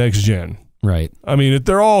behind the next gen. Right. I mean,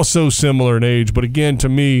 they're all so similar in age, but again, to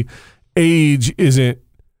me, age isn't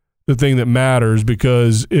the thing that matters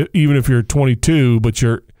because even if you're 22, but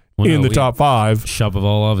you're in the top 5.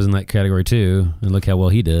 Shapovalov is in that category too, and look how well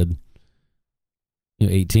he did.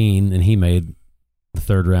 18, and he made the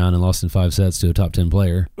 3rd round and lost in 5 sets to a top 10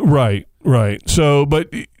 player. Right. So,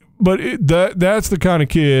 but that's the kind of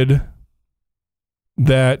kid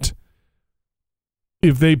that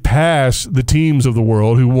if they pass the teams of the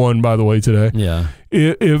world, who won, by the way, today,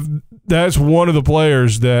 if that's one of the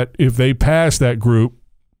players that if they pass that group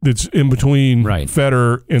that's in between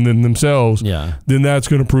Federer and then themselves, then that's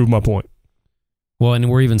going to prove my point. Well, and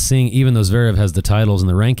we're even seeing, even though Zverev has the titles and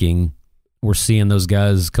the ranking, we're seeing those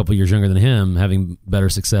guys a couple years younger than him having better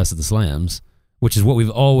success at the slams, which is what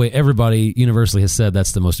everybody universally has said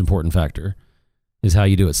that's the most important factor, is how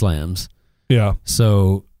you do at slams. Yeah.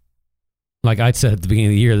 So, like I said at the beginning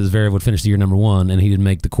of the year, that Zverev would finish the year number one, and he didn't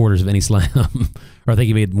make the quarters of any slam. Or I think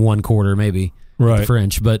he made one quarter maybe, right. The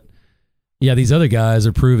French. But yeah, these other guys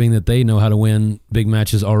are proving that they know how to win big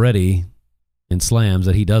matches already in slams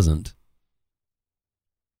that he doesn't.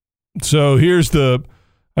 So here's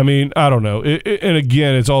I don't know. And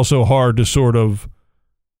again, it's also hard to sort of,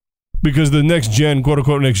 because the next gen, quote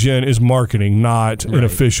unquote next gen, is marketing, not an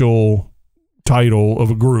official title of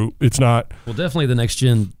a group. It's not. Well, definitely the next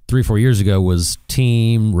gen 3-4 years ago was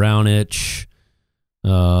Team, Raonic,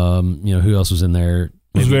 who else was in there?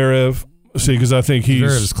 Zverev. See, because I think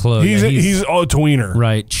Zverev's close. He's a tweener.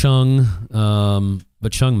 Right. Chung,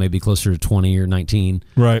 but Chung may be closer to 20 or 19.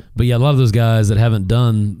 Right. But yeah, a lot of those guys that haven't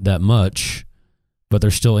done that much, but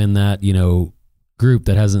they're still in that, group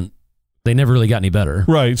that hasn't, they never really got any better.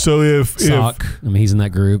 Right. So if he's in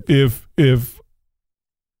that group. If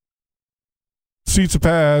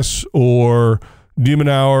Tsitsipas or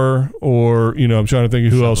Demonauer or, I'm trying to think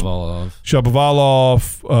of who else.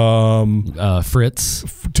 Shapovalov.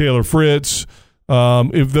 Fritz. Taylor Fritz.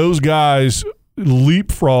 If those guys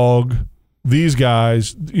leapfrog these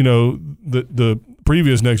guys, the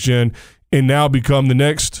previous next gen, and now become the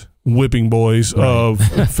next whipping boys of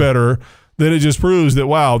Federer, then it just proves that,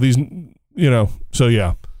 wow, these, so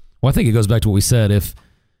yeah. Well, I think it goes back to what we said. If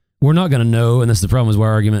we're not going to know, and this is the problem, is why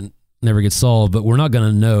our argument never gets solved, but we're not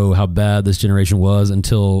going to know how bad this generation was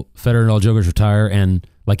until Federer and all Djokovic retire. And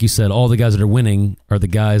like you said, all the guys that are winning are the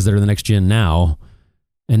guys that are the next gen now,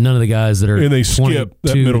 and none of the guys that are and they skip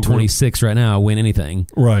that middle 26 right now win anything.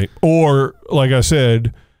 Right. Or, like I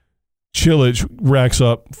said, Cilic racks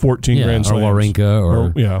up 14 Grand Slams. Or Wawrinka,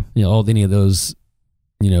 or any of those,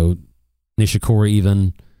 Nishikori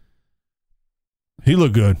even. He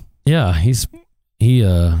looked good. Yeah, he's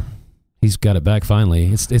got it back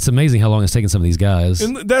finally. It's amazing how long it's taken some of these guys.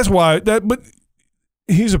 And that's why but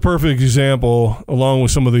he's a perfect example, along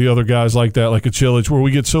with some of the other guys like that, like a Cilic, where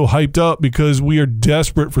we get so hyped up because we are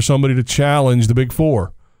desperate for somebody to challenge the big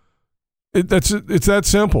four. It's that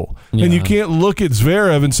simple. Yeah. And you can't look at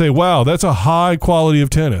Zverev and say, wow, that's a high quality of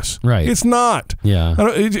tennis. Right. It's not. Yeah.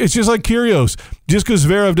 It's just like Kyrgios. Just because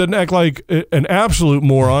Zverev doesn't act like an absolute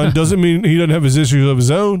moron doesn't mean he doesn't have his issues of his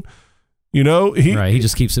own. He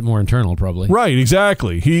just keeps it more internal, probably. Right,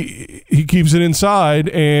 exactly. He keeps it inside,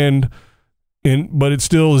 but it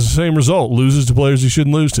still is the same result. Loses to players he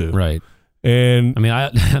shouldn't lose to. Right. And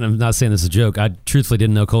I'm not saying this is a joke. I truthfully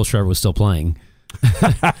didn't know Kohlschreiber was still playing. He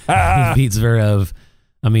beats Zverev,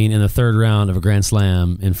 in the third round of a Grand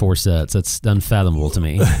Slam in 4 sets. That's unfathomable to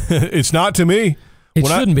me. It's not to me. It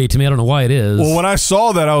shouldn't be to me. I don't know why it is. Well, when I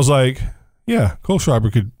saw that, I was like, yeah,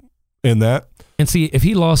 Kohlschreiber could end that. And see, if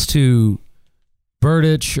he lost to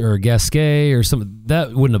Berdych or Gasquet or something,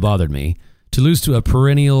 that wouldn't have bothered me. To lose to a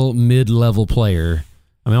perennial mid-level player,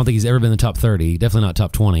 I don't think he's ever been in the top 30, definitely not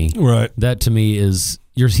top 20. Right. That to me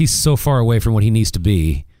he's so far away from what he needs to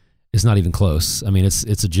be. It's not even close.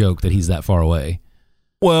 It's a joke that he's that far away.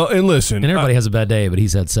 Well, and listen. And everybody has a bad day, but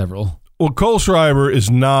he's had several. Well, Kohlschreiber is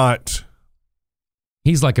not.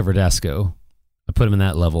 He's like a Verdasco. I put him in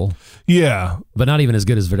that level. Yeah. But not even as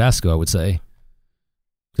good as Verdasco, I would say.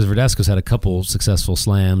 Because Verdasco's had a couple successful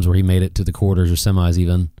slams where he made it to the quarters or semis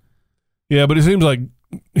even. Yeah, but it seems like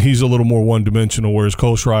he's a little more one-dimensional, whereas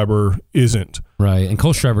Kohlschreiber isn't. Right, and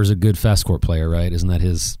Kohlschreiber's a good fast court player, right? Isn't that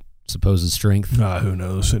his supposed strength? Who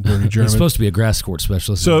knows? Dirty German. He's supposed to be a grass court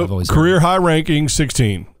specialist. So career high ranking,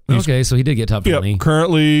 16. Okay, so he did get top 20.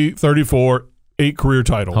 Currently 34, 8 career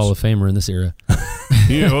titles. Hall of Famer in this era.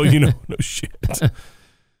 no shit.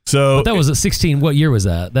 So, but that was at 16. What year was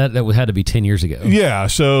that? That had to be 10 years ago. Yeah,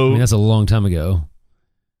 so that's a long time ago.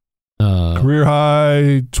 Career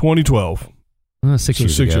high 2012. 6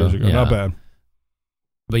 years ago. Yeah. Not bad.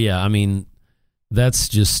 But yeah, that's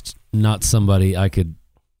just not somebody I can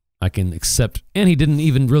accept. And he didn't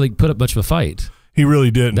even really put up much of a fight. He really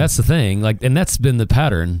didn't. That's the thing. And that's been the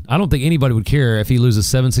pattern. I don't think anybody would care if he loses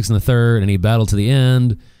 7-6 in the third and he battled to the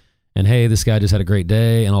end. And hey, this guy just had a great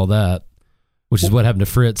day and all that. Which is what happened to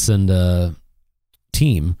Fritz and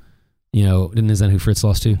Team. Isn't that who Fritz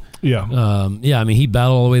lost to? Yeah. He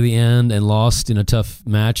battled all the way to the end and lost in a tough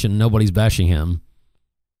match, and nobody's bashing him.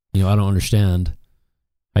 I don't understand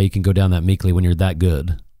how you can go down that meekly when you're that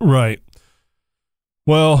good. Right.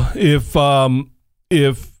 Well, if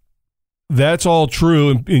that's all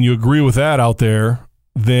true and you agree with that out there,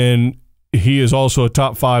 then he is also a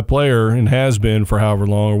top 5 player and has been for however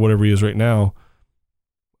long or whatever he is right now.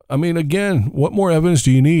 I mean, again, what more evidence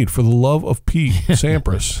do you need for the love of Pete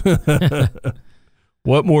Sampras?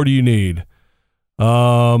 What more do you need?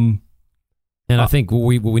 And I think what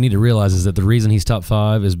we need to realize is that the reason he's top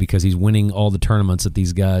 5 is because he's winning all the tournaments that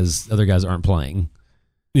these other guys aren't playing.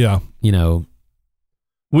 Yeah. You know,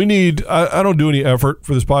 we need, I don't do any effort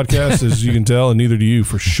for this podcast, as you can tell, and neither do you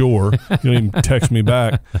for sure. You don't even text me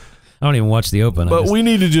back. I don't even watch the Open. But we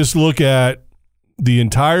need to just look at the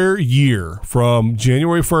entire year from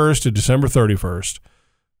January 1st to December 31st,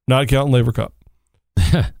 not counting Laver Cup.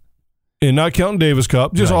 And not counting Davis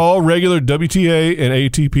Cup, just all regular WTA and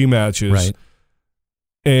ATP matches. Right.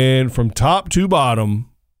 And from top to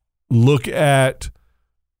bottom, look at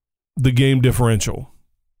the game differential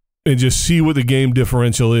and just see what the game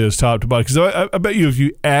differential is top to bottom. Because I bet you if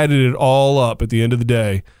you added it all up at the end of the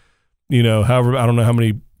day, you know, however, I don't know how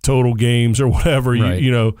many total games or whatever,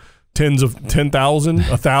 you know, tens of 10,000,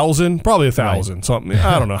 1,000, probably 1,000, something.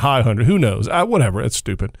 I don't know, high 100, who knows? Whatever, it's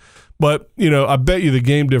stupid. But, you know, I bet you the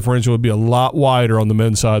game differential would be a lot wider on the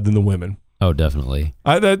men's side than the women. Oh, definitely.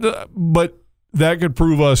 But that could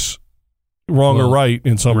prove us wrong or right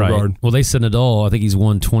in some regard. Well, they said Nadal, I think he's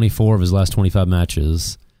won 24 of his last 25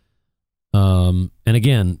 matches. And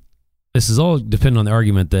again, this is all dependent on the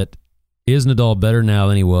argument that is Nadal better now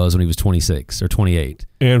than he was when he was 26 or 28?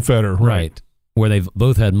 And Federer, right. Where they've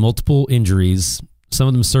both had multiple injuries, some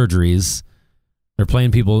of them surgeries. They're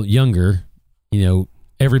playing people younger. You know,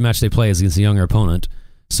 every match they play is against a younger opponent.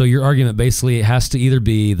 So your argument basically has to either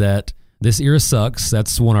be that this era sucks,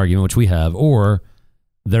 that's one argument, which we have, or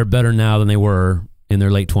they're better now than they were in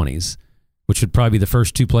their late 20s, which would probably be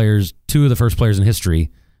two of the first players in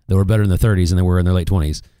history that were better in their 30s than they were in their late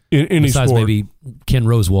 20s. In any Besides sport. Maybe Ken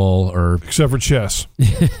Rosewall or... Except for chess.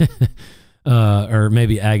 or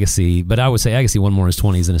maybe Agassi. But I would say Agassi won more in his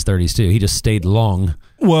 20s than his 30s, too. He just stayed long.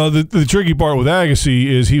 Well, the tricky part with Agassi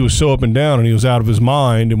is he was so up and down and he was out of his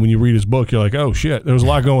mind. And when you read his book, you're like, oh, shit, there was a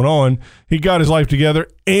lot going on. He got his life together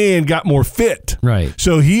and got more fit. Right.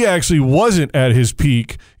 So he actually wasn't at his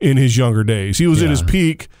peak in his younger days. He was at his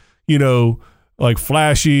peak, you know, like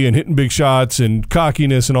flashy and hitting big shots and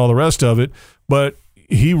cockiness and all the rest of it. But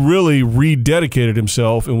he really rededicated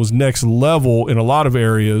himself and was next level in a lot of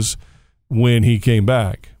areas when he came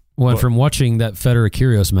back. Well, and from watching that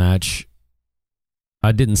Federer-Kyrgios match,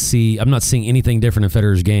 I'm not seeing anything different in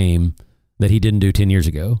Federer's game that he didn't do 10 years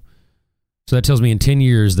ago. So that tells me in 10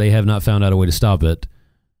 years they have not found out a way to stop it,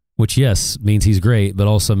 which, yes, means he's great, but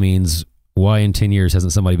also means why in 10 years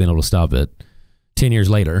hasn't somebody been able to stop it 10 years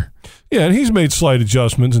later? Yeah, and he's made slight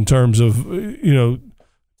adjustments in terms of, you know,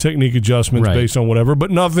 technique adjustments based on whatever, but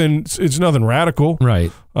it's nothing radical.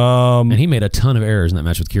 Right. And he made a ton of errors in that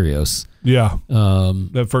match with Kyrgios. Yeah.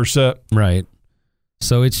 That first set. Right.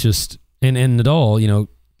 So it's just, and Nadal, you know,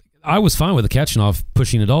 I was fine with the Kachanov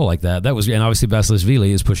pushing Nadal like that. That was, and obviously Basilashvili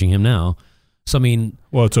is pushing him now. So, I mean.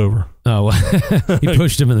 Well, it's over. Oh, he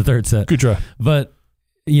pushed him in the third set. Good try. But,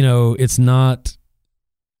 you know, it's not.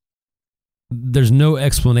 There's no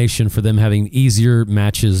explanation for them having easier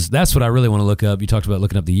matches. That's what I really want to look up. You talked about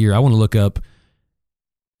looking up the year. I want to look up,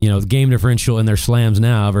 you know, the game differential in their slams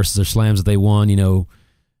now versus their slams that they won, you know,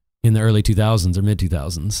 in the early 2000s or mid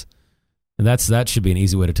 2000s. And that should be an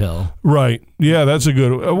easy way to tell. Right. Yeah, that's a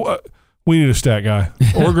good. We need a stat guy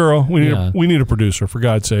or girl. We need a producer, for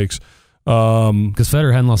God's sakes. Because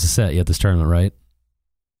Federer hadn't lost a set yet this tournament, right?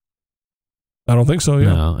 I don't think so.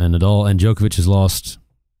 Yeah. No, and Nadal and Djokovic has lost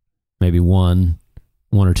maybe one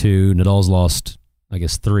or two. Nadal's lost, I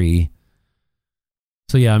guess, 3.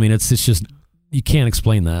 So yeah, I mean, it's just you can't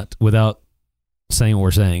explain that without saying what we're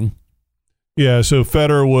saying. Yeah. So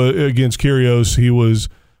Federer was against Kyrgios. He was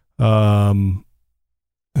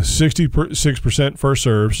 66% first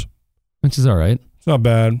serves, which is all right. It's not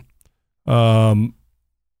bad. And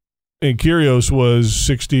Kyrgios was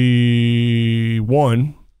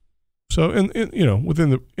 61. So in you know,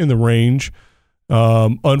 within the range.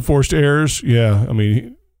 Unforced errors, yeah. I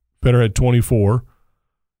mean, Federer had 24,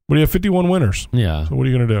 but he had 51 winners. Yeah. So what are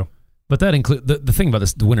you going to do? But that includes the thing about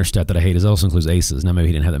this, the winner stat that I hate is it also includes aces. Now maybe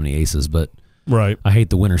he didn't have that many aces, but right. I hate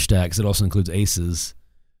the winner stat because it also includes aces.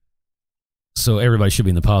 So everybody should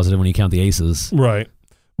be in the positive when you count the aces. Right.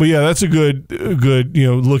 But yeah, that's a good you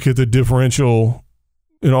know, look at the differential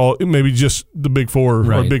in all, maybe just the big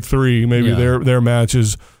 4 or big 3, maybe their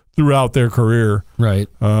matches throughout their career. Right.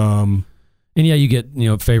 And yeah, you get, you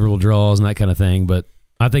know, favorable draws and that kind of thing, but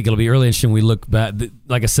I think it'll be really interesting when we look back.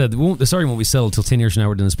 Like I said, this argument won't be settled until 10 years from now.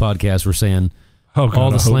 We're doing this podcast. We're saying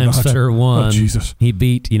all the slams Federer won. Oh, Jesus. He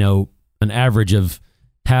beat, you know, an average of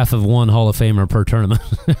half of one Hall of Famer per tournament.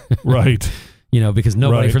 Right. You know, because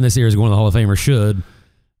nobody from this era is going to the Hall of Fame or should.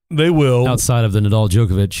 They will. outside of the Nadal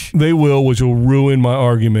Djokovic. They will, which will ruin my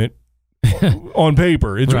argument on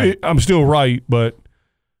paper. Right. I'm still right, but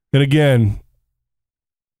and again,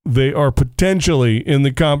 they are potentially in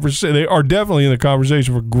the conversation. They are definitely in the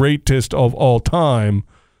conversation for greatest of all time.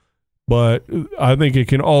 But I think it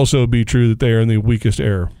can also be true that they are in the weakest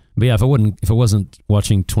era. But yeah, if I wasn't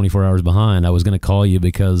watching 24 Hours Behind, I was going to call you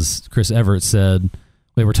because Chris Everett said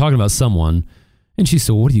they were talking about someone, and she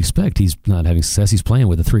said, well, "What do you expect? He's not having success. He's playing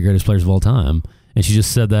with the 3 greatest players of all time." And she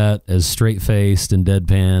just said that as straight-faced and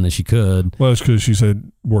deadpan as she could. Well, it's because she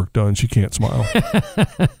said work done. She can't smile.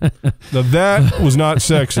 Now, that was not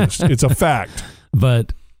sexist. It's a fact.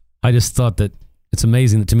 But I just thought that it's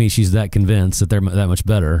amazing that to me she's that convinced that they're that much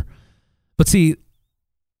better. But see,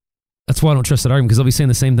 that's why I don't trust that argument, because they'll be saying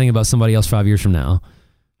the same thing about somebody else 5 years from now.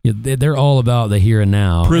 They're all about the here and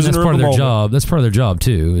now. And that's part of their job. That's part of their job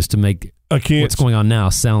too, is to make what's going on now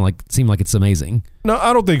seem like it's amazing. No,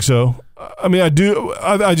 I don't think so. I mean, I do.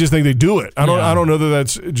 I just think they do it. I don't know that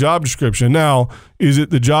that's job description. Now, is it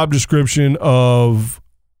the job description of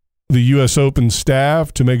the U.S. Open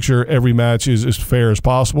staff to make sure every match is as fair as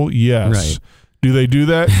possible? Yes. Right. Do they do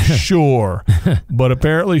that? Sure. But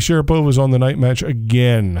apparently Sharapova was on the night match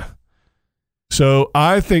again. So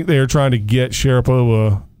I think they are trying to get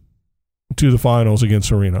Sharapova to the finals against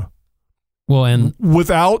Serena. Well, and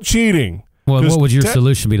without cheating. Well, what would your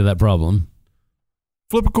solution be to that problem?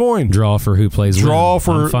 Flip a coin. Draw for who plays win.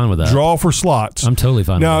 I'm fine with that. Draw for slots. I'm totally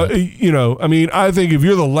fine with that. Now, I mean, I think if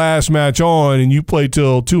you're the last match on and you play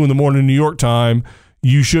till 2 a.m. New York time,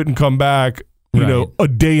 you shouldn't come back a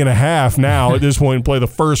day and a half now at this point and play the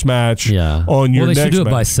first match on your next match. Well, they should do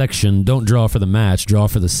it by section. Don't draw for the match. Draw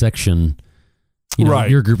for the section.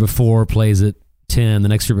 Your group of 4 plays at 10. The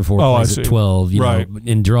next group of 4 plays at 12.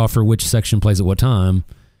 And draw for which section plays at what time.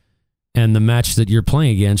 And the match that you're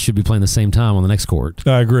playing against should be playing the same time on the next court.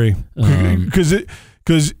 I agree.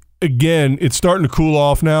 Because, again, it's starting to cool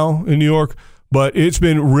off now in New York, but it's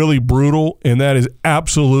been really brutal, and that is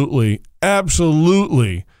absolutely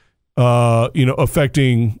affecting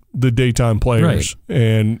the daytime players,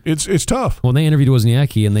 and it's tough. Well, they interviewed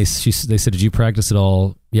Wozniacki, and they said, "Did you practice at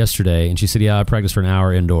all yesterday?" And she said, "Yeah, I practiced for an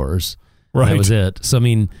hour indoors." Right, and that was it. So I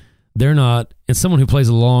mean, they're not. And someone who plays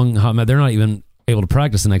a long hot match, they're not even able to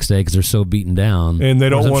practice the next day because they're so beaten down, and they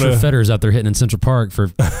don't want to. Federer's out there hitting in Central Park for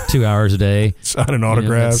 2 hours a day, signing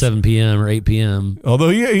autographs at 7 p.m. or 8 p.m. Although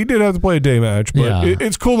he did have to play a day match, but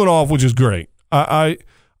it's cooling off, which is great. I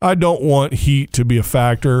don't want heat to be a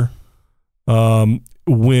factor.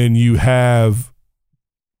 When you have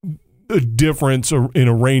a difference in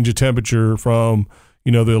a range of temperature from,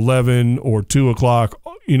 the 11 or 2 o'clock,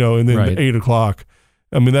 and then the 8 o'clock.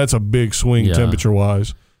 I mean, that's a big swing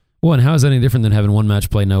temperature-wise. Well, and how is that any different than having one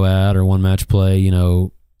match play no ad or one match play,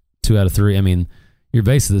 2 out of 3? I mean, it's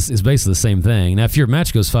basically the same thing. Now, if your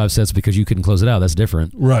match goes 5 sets because you couldn't close it out, that's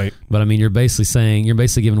different. Right. But, I mean, you're basically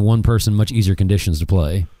giving one person much easier conditions to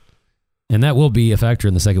play. And that will be a factor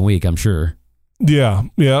in the second week, I'm sure. Yeah.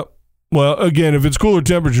 Well, again, if it's cooler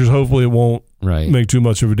temperatures, hopefully it won't make too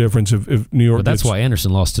much of a difference if New York. But that's why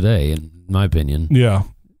Anderson lost today, in my opinion. Yeah,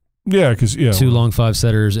 because 2 long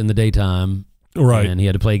 5-setters in the daytime, right? And he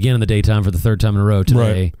had to play again in the daytime for the 3rd time in a row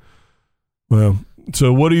today. Right. Well,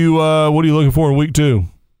 so what are you looking for in week 2?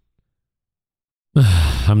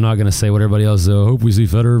 I'm not going to say what everybody else. I hope we see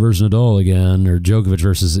Federer versus Nadal again, or Djokovic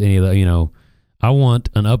versus any of the. I want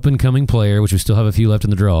an up-and-coming player, which we still have a few left in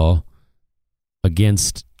the draw,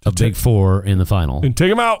 against a big 4 in the final. And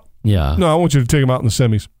take him out. Yeah. No, I want you to take him out in the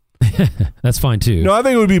semis. That's fine, too. No, I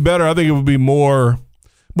think it would be better. I think it would be more.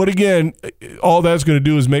 But again, all that's going to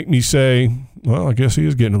do is make me say, well, I guess he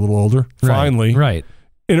is getting a little older. Finally. Right.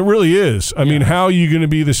 And it really is. I mean, how are you going to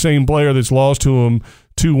be the same player that's lost to him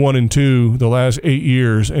 2-1-2 the last 8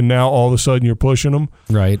 years, and now all of a sudden you're pushing them?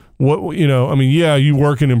 Right. You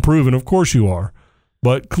work and improve, and of course you are.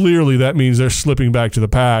 But clearly that means they're slipping back to the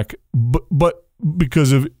pack, but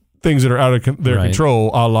because of things that are out of their control,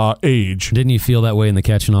 a la age. Didn't you feel that way in the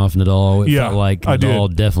Khachanov Nadal? It felt like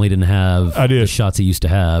Nadal definitely didn't have the shots he used to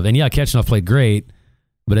have. And Khachanov played great,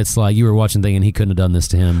 but it's like you were watching thinking he couldn't have done this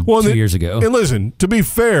to him 2 years ago. And listen, to be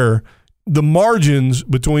fair, the margins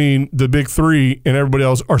between the big 3 and everybody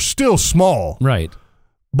else are still small. Right.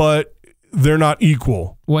 But they're not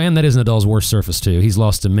equal. Well, and that is Nadal's worst surface, too. He's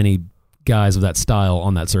lost to many guys of that style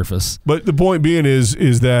on that surface. But the point being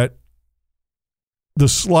is that the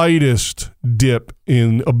slightest dip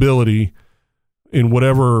in ability in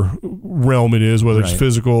whatever realm it is, whether it's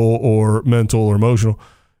physical or mental or emotional,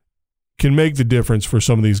 can make the difference for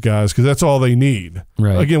some of these guys because that's all they need.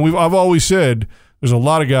 Right. Again, I've always said there's a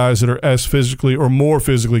lot of guys that are as physically or more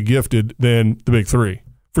physically gifted than the big 3.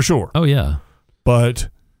 for sure. Oh, yeah. But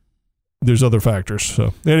there's other factors.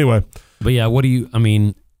 So anyway. But yeah,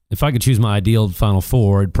 if I could choose my ideal Final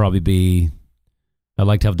Four, it'd probably be, I'd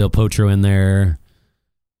like to have Del Potro in there.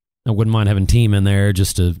 I wouldn't mind having Team in there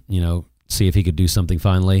just to, see if he could do something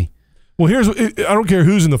finally. Well, I don't care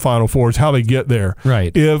who's in the Final Four, it's how they get there.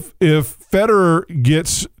 Right. If Federer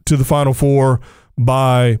gets to the Final Four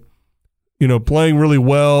by, playing really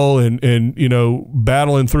well and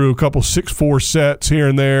battling through a couple 6-4 sets here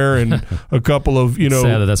and there and a couple of, Sad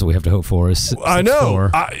that that's what we have to hope for is 6-4. I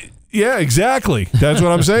know. Yeah, exactly. That's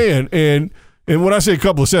what I'm saying. And when I say a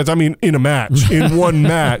couple of sets, I mean in a match, in one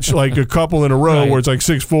match, like a couple in a row where it's like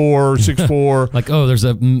 6-4, 6-4. Like, there's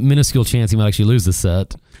a minuscule chance he might actually lose the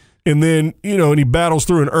set. And then, and he battles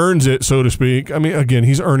through and earns it, so to speak. I mean, again,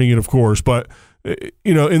 he's earning it, of course, but, and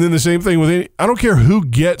then the same thing with I don't care who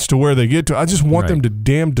gets to where they get to. I just want them to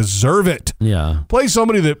damn deserve it. Yeah. Play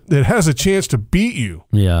somebody that has a chance to beat you.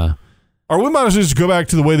 Yeah. Or we might as well just go back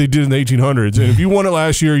to the way they did in the 1800s. And if you won it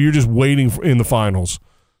last year, you're just waiting in the finals.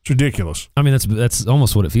 It's ridiculous. I mean, that's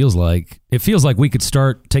almost what it feels like. It feels like we could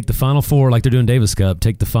take the Final Four like they're doing Davis Cup,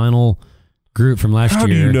 take the final group from last year. How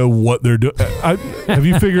do you know what they're doing? Have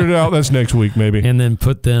you figured it out? That's next week, maybe. And then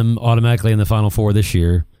put them automatically in the Final Four this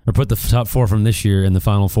year, or put the top 4 from this year in the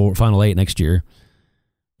Final 8 next year.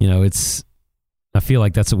 I feel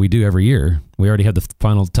like that's what we do every year. We already have the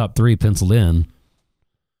final top 3 penciled in.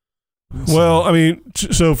 Well, I mean,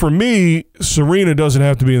 so for me, Serena doesn't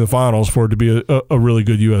have to be in the finals for it to be a really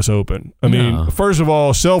good U.S. Open. I mean, first of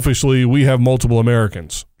all, selfishly, we have multiple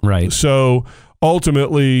Americans. Right. So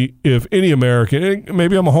ultimately, if any American, and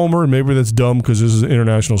maybe I'm a homer, and maybe that's dumb because this is an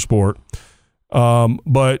international sport,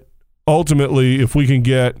 but ultimately, if we can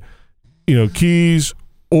get, Keys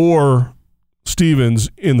or Stevens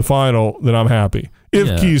in the final, then I'm happy.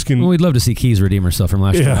 If Keys can, we'd love to see Keys redeem herself from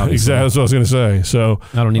last year. Yeah, exactly. That's what I was going to say. So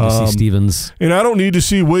I don't need to see Stevens, and I don't need to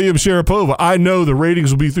see William Sharapova. I know the ratings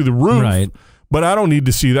will be through the roof, right? But I don't need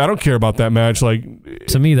to see that. I don't care about that match. Like,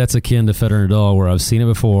 to me, that's akin to Federer and Nadal, where I've seen it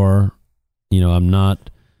before. Federer and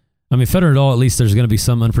Nadal, at least there's going to be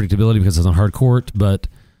some unpredictability because it's on hard court, but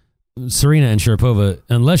Serena and Sharapova,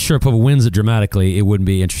 unless Sharapova wins it dramatically, it wouldn't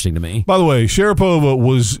be interesting to me. By the way, Sharapova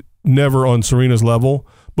was never on Serena's level,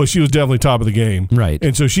 but she was definitely top of the game. Right.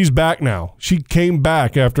 And so she's back now. She came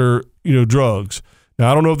back after, drugs.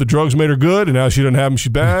 Now, I don't know if the drugs made her good and now she doesn't have them,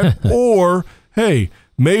 she's bad. Or, hey,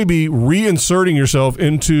 maybe reinserting yourself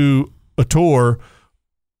into a tour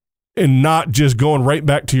and not just going right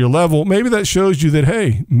back to your level, maybe that shows you that,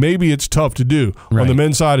 hey, maybe it's tough to do. Right. On the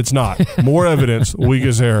men's side, it's not. More evidence, weak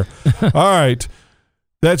as hair. All right.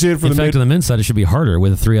 That's it for in fact, on the men's side, it should be harder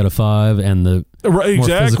with a 3 out of 5 and the more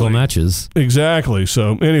physical matches. Exactly.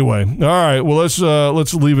 So anyway, all right. Well,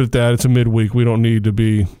 let's leave it at that. It's a midweek. We don't need to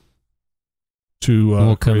be too.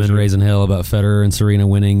 We'll come in raising hell about Federer and Serena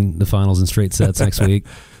winning the finals in straight sets next week.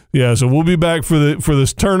 Yeah. So we'll be back for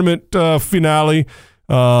this tournament finale.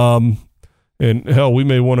 And hell, we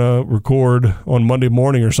may want to record on Monday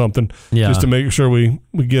morning or something, just to make sure we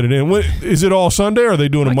get it in. Is it all Sunday? Or are they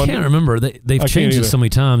doing a Monday? I can't remember. They've changed it so many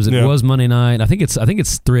times. It was Monday night. I think it's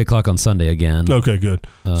 3:00 on Sunday again. Okay, good.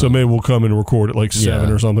 So maybe we'll come and record at like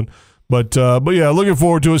 7 or something. But yeah, looking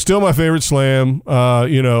forward to it. Still my favorite slam.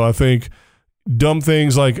 I think dumb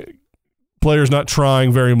things like players not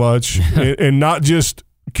trying very much, and not just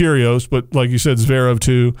Kyrgios, but like you said, Zverev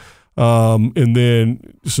too. And then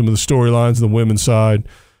some of the storylines on the women's side.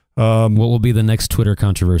 What will be the next Twitter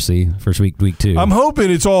controversy for week 2? I'm hoping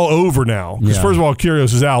it's all over now. Because first of all,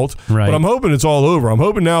 Kyrgios is out. Right. But I'm hoping it's all over. I'm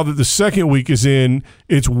hoping now that the second week is in,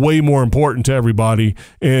 it's way more important to everybody,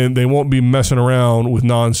 and they won't be messing around with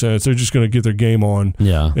nonsense. They're just going to get their game on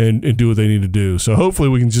and do what they need to do. So hopefully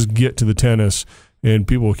we can just get to the tennis, and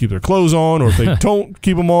people will keep their clothes on, or if they don't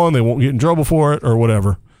keep them on, they won't get in trouble for it or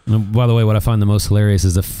whatever. By the way, what I find the most hilarious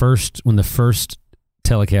is when the first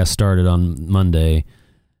telecast started on Monday,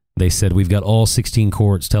 they said we've got all 16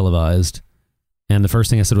 courts televised, and the first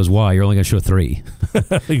thing I said was, "Why? You're only going to show 3."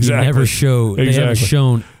 Exactly. They haven't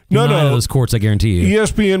shown none of those courts. I guarantee you.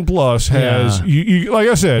 ESPN Plus has you like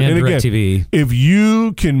I said, and again, DirecTV. If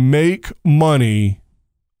you can make money,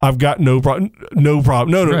 I've got no problem. No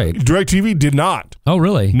problem. No. Right. DirecTV did not. Oh,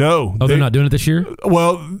 really? No. Oh, they're not doing it this year?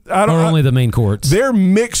 Well, I don't. Or only the main courts? Their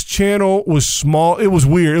mixed channel was small. It was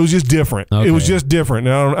weird. It was just different. Okay. It was just different.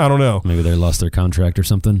 I don't know. Maybe they lost their contract or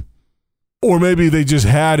something. Or maybe they just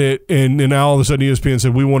had it, and now all of a sudden ESPN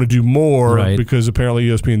said, we want to do more because apparently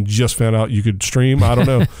ESPN just found out you could stream. I don't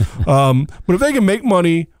know. But if they can make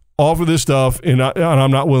money off of this stuff and I'm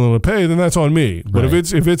not willing to pay, then that's on me. But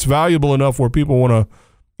if it's valuable enough where people want to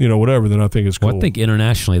whatever, then I think it's cool. Well, I think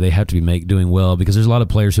internationally they have to be doing well because there's a lot of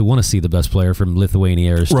players who want to see the best player from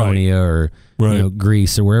Lithuania or Estonia or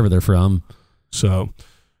Greece or wherever they're from. So,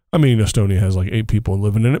 I mean, Estonia has like 8 people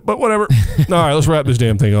living in it, but whatever. All right, let's wrap this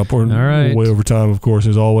damn thing up. We're way over time, of course,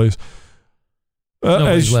 as always.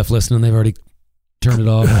 Nobody's left listening. They've already turned it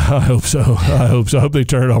off. I hope so. I hope they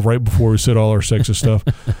turn it off right before we said all our sexist stuff.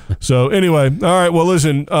 So anyway, all right. Well,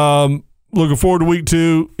 listen, looking forward to week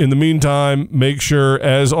 2. In the meantime, make sure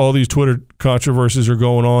as all these Twitter controversies are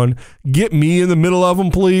going on, get me in the middle of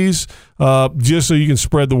them, please, just so you can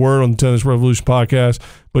spread the word on the Tennis Revolution podcast.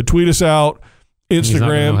 But tweet us out. Instagram. He's not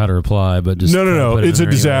gonna know how to reply, but just no. It's a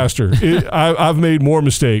disaster. I've made more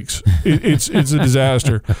mistakes. It's a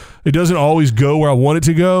disaster. It doesn't always go where I want it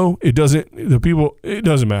to go. It doesn't. It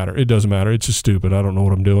doesn't matter. It doesn't matter. It's just stupid. I don't know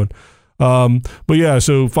what I'm doing. But yeah.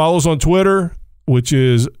 So follow us on Twitter, which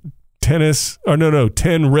is 10RevPod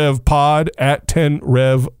at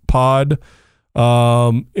 10RevPod,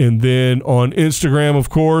 and then on Instagram, of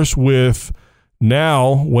course, with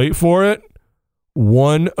now wait for it.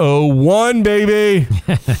 101, baby.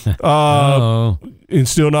 And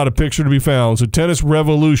still not a picture to be found. So Tennis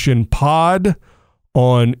Revolution Pod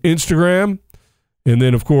on Instagram. And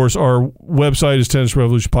then, of course, our website is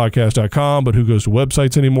tennisrevolutionpodcast.com. But who goes to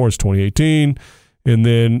websites anymore? It's 2018. And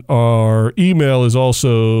then our email is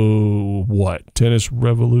also what? Tennis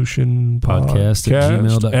Revolution Podcast at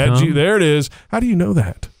gmail.com. There it is. How do you know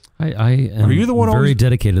that? I am Are you the one very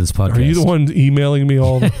dedicated to this podcast. Are you the one emailing me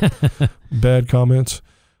all the bad comments?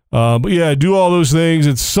 But yeah, do all those things.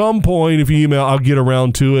 At some point, if you email, I'll get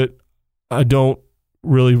around to it. I don't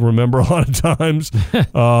really remember a lot of times, and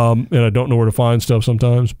I don't know where to find stuff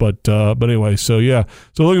sometimes. But anyway, so yeah.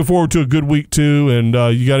 So looking forward to a good week 2. And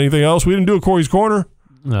you got anything else? We didn't do a Corey's Corner.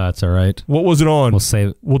 No, that's all right. What was it on? We'll save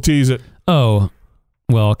it. We'll tease it. Oh.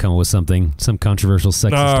 Well, I'll come up with some controversial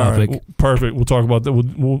sexist topic. Right. Perfect. We'll talk about that.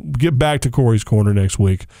 We'll get back to Corey's Corner next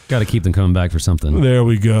week. Got to keep them coming back for something. There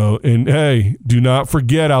we go. And hey, do not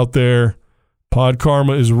forget out there, Pod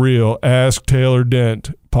Karma is real. Ask Taylor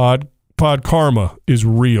Dent. Pod Karma is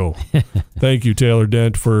real. Thank you, Taylor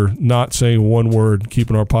Dent, for not saying one word,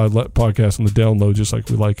 keeping our podcast on the download just like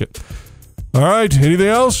we like it. All right. Anything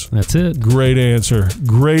else? That's it. Great answer.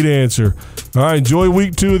 All right. Enjoy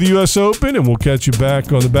week 2 of the U.S. Open, and we'll catch you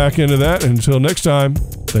back on the back end of that. And until next time,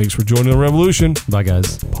 thanks for joining the revolution. Bye,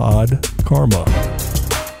 guys. Pod Karma.